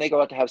 but then they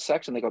go out to have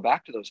sex and they go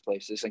back to those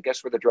places. And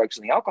guess where the drugs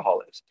and the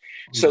alcohol is?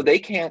 So they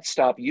can't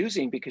stop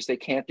using because they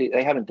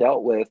haven't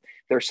dealt with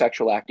their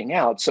sexual acting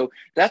out. So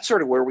that's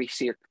sort of where we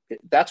see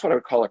that's what I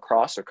would call a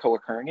cross or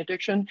co-occurring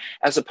addiction,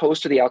 as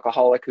opposed to the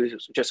alcoholic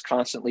who's just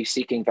constantly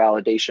seeking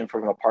validation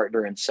from a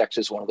partner, and sex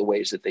is one of the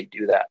ways that they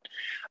do that.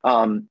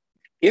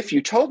 If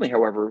you told me,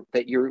 however,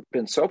 that you've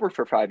been sober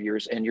for 5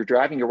 years and you're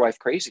driving your wife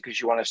crazy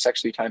because you want to have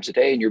sex 3 times a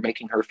day and you're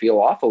making her feel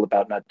awful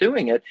about not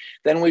doing it,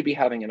 then we'd be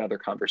having another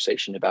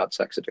conversation about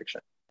sex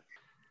addiction.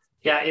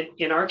 Yeah,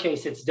 in our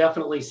case, it's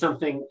definitely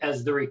something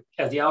as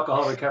the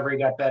alcohol recovery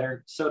got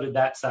better, so did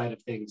that side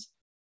of things.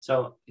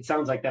 So it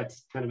sounds like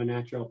that's kind of a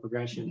natural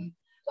progression.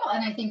 Well,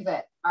 and I think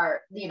that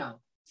our,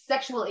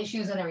 sexual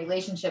issues in a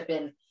relationship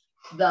in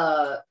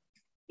the,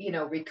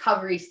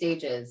 recovery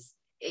stages,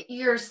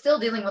 you're still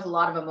dealing with a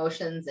lot of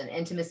emotions and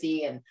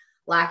intimacy and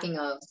lacking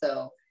of.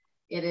 So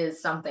it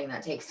is something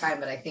that takes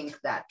time. But I think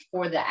that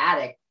for the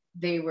addict,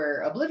 they were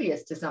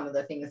oblivious to some of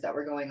the things that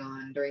were going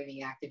on during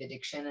the active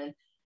addiction. And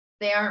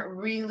they aren't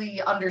really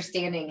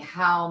understanding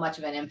how much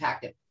of an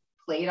impact it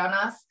played on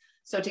us.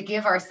 So to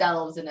give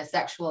ourselves in a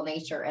sexual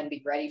nature and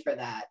be ready for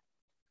that,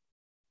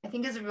 I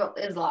think is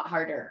a lot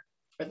harder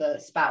for the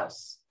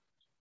spouse.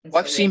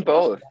 Well, I've seen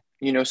both.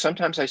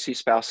 Sometimes I see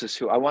spouses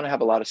who I want to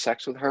have a lot of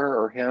sex with her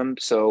or him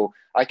so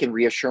I can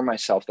reassure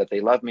myself that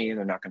they love me and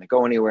they're not going to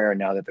go anywhere. And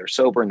now that they're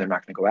sober and they're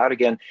not going to go out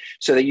again.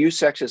 So they use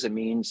sex as a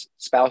means,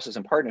 spouses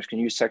and partners can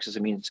use sex as a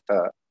means.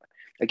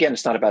 Again,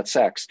 it's not about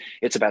sex.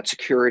 It's about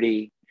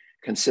security,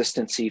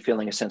 consistency,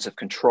 feeling a sense of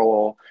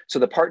control. So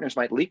the partners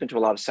might leap into a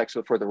lot of sex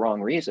for the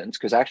wrong reasons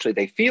because actually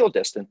they feel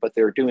distant, but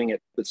they're doing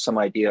it with some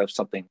idea of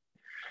something.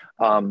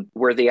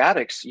 Where the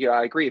addicts,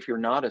 I agree. If you're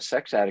not a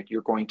sex addict,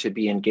 you're going to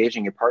be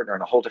engaging your partner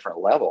on a whole different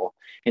level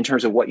in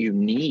terms of what you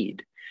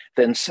need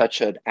than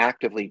such an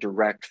actively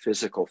direct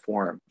physical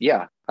form.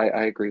 Yeah,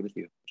 I agree with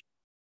you.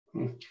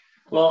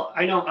 Well,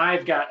 I know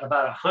I've got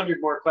about 100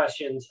 more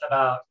questions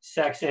about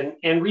sex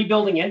and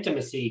rebuilding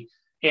intimacy.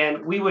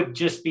 And we would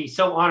just be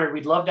so honored.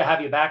 We'd love to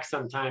have you back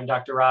sometime,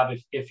 Dr. Rob,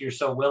 if you're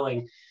so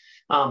willing.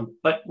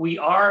 But we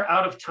are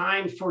out of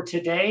time for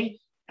today.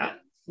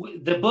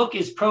 The book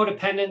is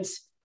Prodependence.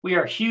 We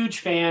are huge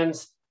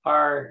fans.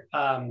 Our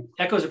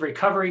Echoes of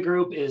Recovery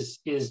group is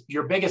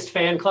your biggest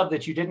fan club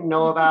that you didn't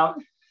know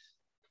about.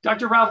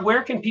 Dr. Rob,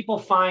 where can people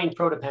find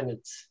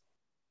Prodependence?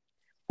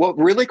 Well,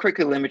 really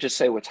quickly, let me just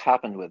say what's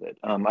happened with it.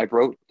 I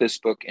wrote this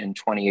book in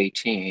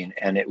 2018,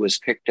 and it was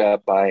picked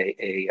up by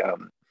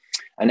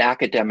an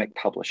academic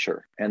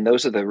publisher. And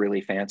those are the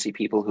really fancy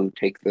people who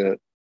take the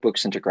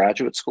books into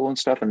graduate school and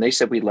stuff. And they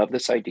said, we love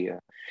this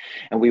idea.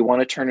 And we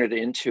want to turn it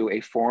into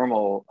a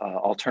formal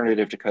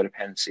alternative to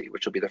codependency,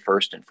 which will be the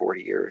first in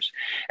 40 years.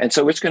 And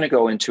so it's going to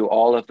go into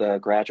all of the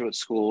graduate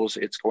schools.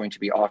 It's going to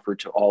be offered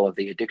to all of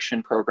the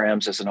addiction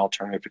programs as an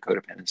alternative to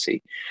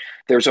codependency.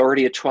 There's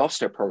already a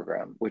 12-step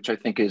program, which I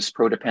think is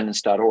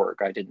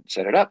prodependence.org. I didn't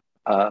set it up,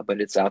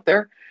 but it's out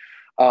there.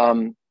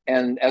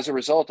 And as a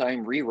result,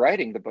 I'm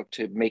rewriting the book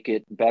to make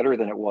it better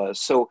than it was.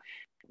 So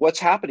what's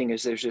happening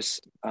is there's this,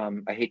 I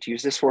hate to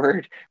use this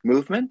word,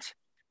 movement,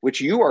 which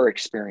you are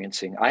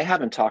experiencing. I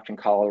haven't talked in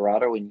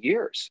Colorado in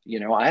years.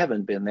 I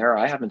haven't been there.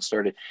 I haven't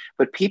started,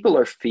 but people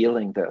are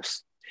feeling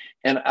this.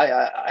 And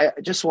I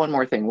just one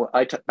more thing.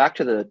 Back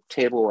to the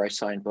table where I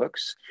sign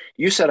books.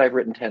 You said I've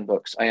written 10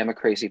 books. I am a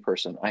crazy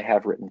person. I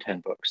have written 10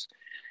 books.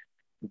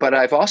 But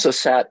I've also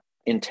sat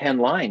in 10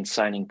 lines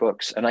signing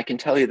books. And I can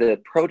tell you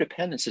that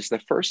Prodependence is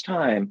the first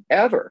time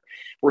ever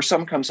where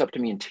someone comes up to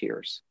me in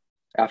tears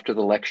after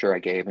the lecture I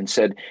gave and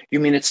said,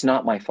 you mean it's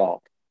not my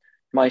fault?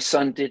 My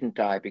son didn't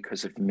die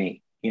because of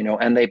me,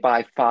 and they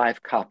buy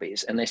 5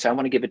 copies and they say, I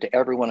want to give it to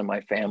everyone in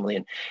my family.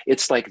 And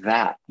it's like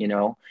that,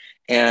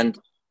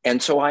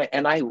 and so I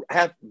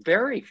have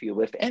very few,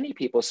 if any,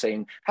 people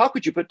saying, how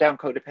could you put down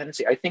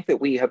codependency? I think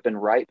that we have been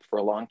ripe for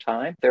a long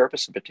time,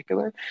 therapists in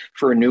particular,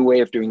 for a new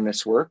way of doing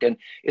this work. And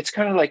it's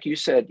kind of like you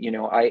said,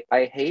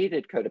 I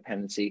hated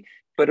codependency,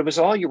 but it was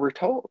all you were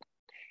told.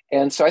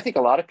 And so I think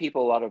a lot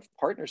of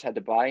partners had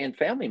to buy in,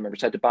 family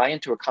members had to buy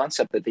into a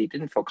concept that they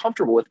didn't feel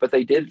comfortable with, but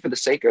they did for the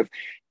sake of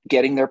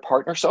getting their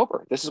partner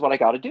sober. This is what I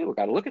got to do. I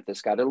got to look at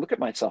this, got to look at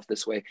myself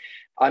this way.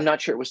 I'm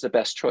not sure it was the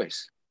best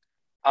choice.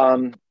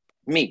 How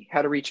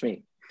to reach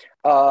me.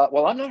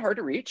 Well, I'm not hard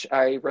to reach.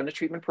 I run a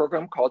treatment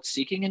program called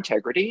Seeking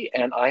Integrity,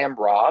 and I am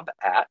Rob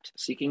at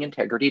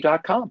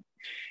seekingintegrity.com.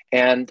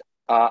 And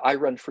I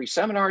run free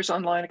seminars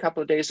online a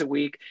couple of days a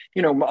week.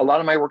 A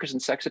lot of my work is in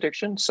sex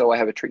addiction, so I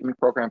have a treatment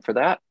program for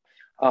that.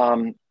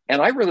 And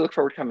I really look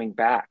forward to coming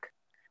back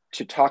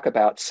to talk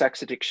about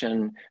sex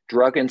addiction,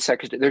 drug and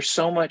sex addiction. There's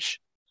so much,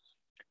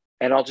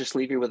 and I'll just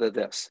leave you with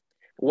this.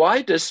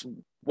 Why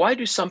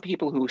do some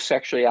people who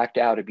sexually act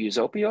out abuse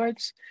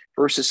opioids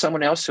versus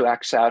someone else who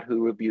acts out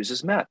who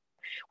abuses meth?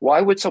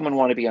 Why would someone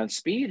want to be on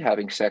speed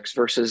having sex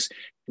versus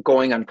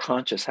going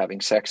unconscious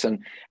having sex? And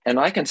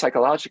I can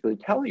psychologically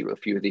tell you a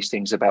few of these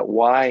things about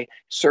why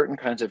certain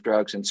kinds of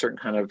drugs and certain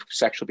kind of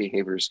sexual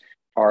behaviors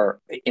are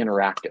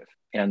interactive.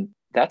 And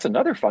that's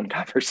another fun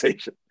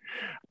conversation.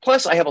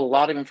 Plus, I have a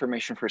lot of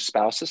information for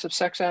spouses of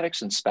sex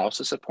addicts and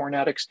spouses of porn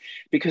addicts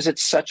because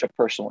it's such a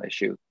personal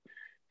issue.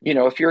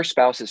 If your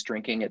spouse is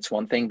drinking, it's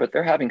one thing, but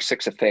they're having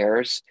 6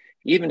 affairs.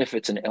 Even if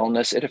it's an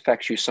illness, it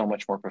affects you so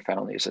much more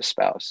profoundly as a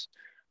spouse.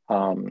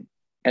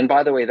 And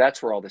by the way,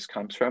 that's where all this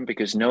comes from,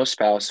 because no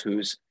spouse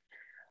whose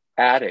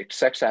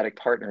sex addict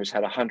partner has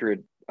had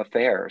 100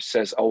 affairs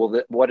says, oh,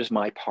 well, what is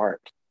my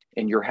part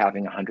in your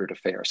having 100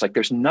 affairs? Like,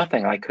 there's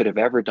nothing I could have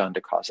ever done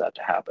to cause that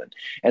to happen.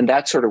 And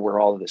that's sort of where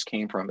all of this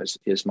came from,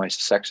 is my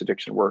sex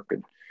addiction work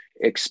and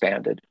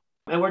expanded.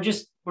 And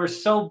we're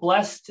so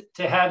blessed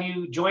to have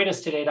you join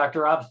us today, Dr.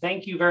 Rob.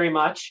 Thank you very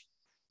much.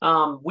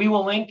 We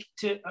will link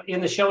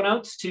in the show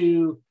notes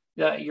to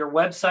your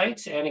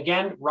websites. And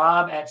again,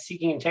 Rob at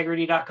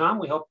seekingintegrity.com.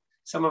 We hope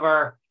some of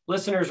our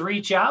listeners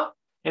reach out,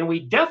 and we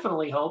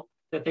definitely hope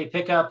that they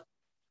pick up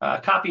a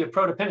copy of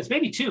Prodependence,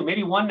 maybe 2,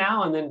 maybe 1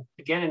 now, and then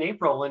again in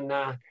April when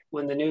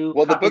the new.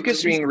 Well, the book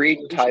is being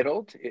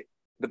retitled.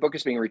 The book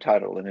is being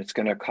retitled, and it's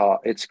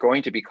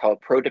going to be called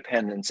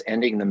Prodependence: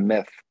 Ending the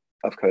Myth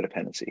of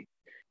Codependency.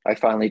 I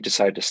finally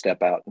decided to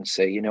step out and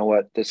say, you know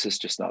what, this is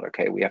just not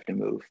okay. We have to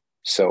move.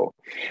 So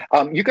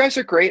you guys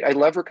are great. I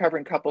love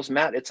Recovering Couples.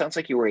 Matt, it sounds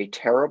like you were a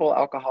terrible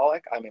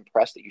alcoholic. I'm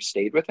impressed that you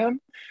stayed with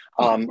him.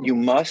 You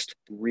must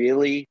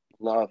really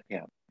love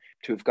him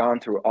to have gone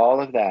through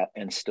all of that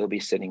and still be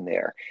sitting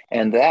there.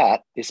 And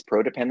that is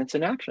prodependence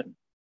in action.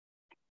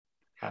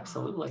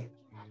 Absolutely.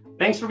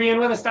 Thanks for being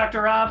with us,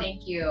 Dr. Rob.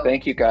 Thank you.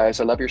 Thank you, guys.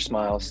 I love your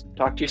smiles.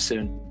 Talk to you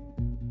soon.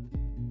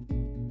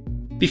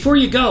 Before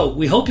you go,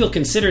 we hope you'll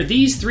consider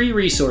these 3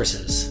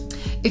 resources.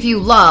 If you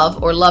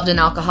love or loved an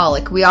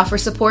alcoholic, we offer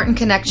support and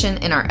connection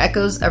in our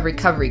Echoes of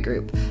Recovery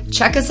group.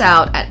 Check us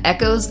out at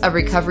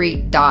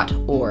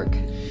echoesofrecovery.org.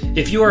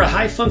 If you are a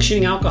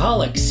high-functioning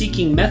alcoholic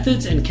seeking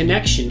methods and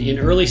connection in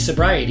early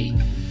sobriety,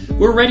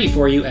 we're ready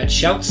for you at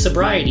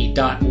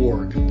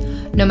shoutsobriety.org.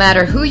 No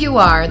matter who you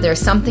are, there's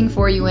something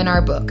for you in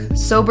our book,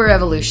 Sober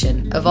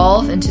Evolution.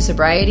 Evolve into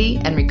sobriety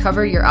and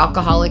recover your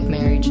alcoholic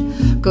marriage.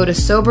 Go to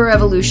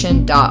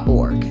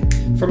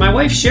soberevolution.org. For my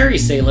wife, Sherry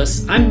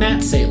Salis, I'm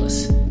Matt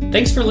Salis.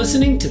 Thanks for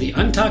listening to the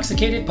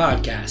Untoxicated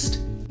Podcast.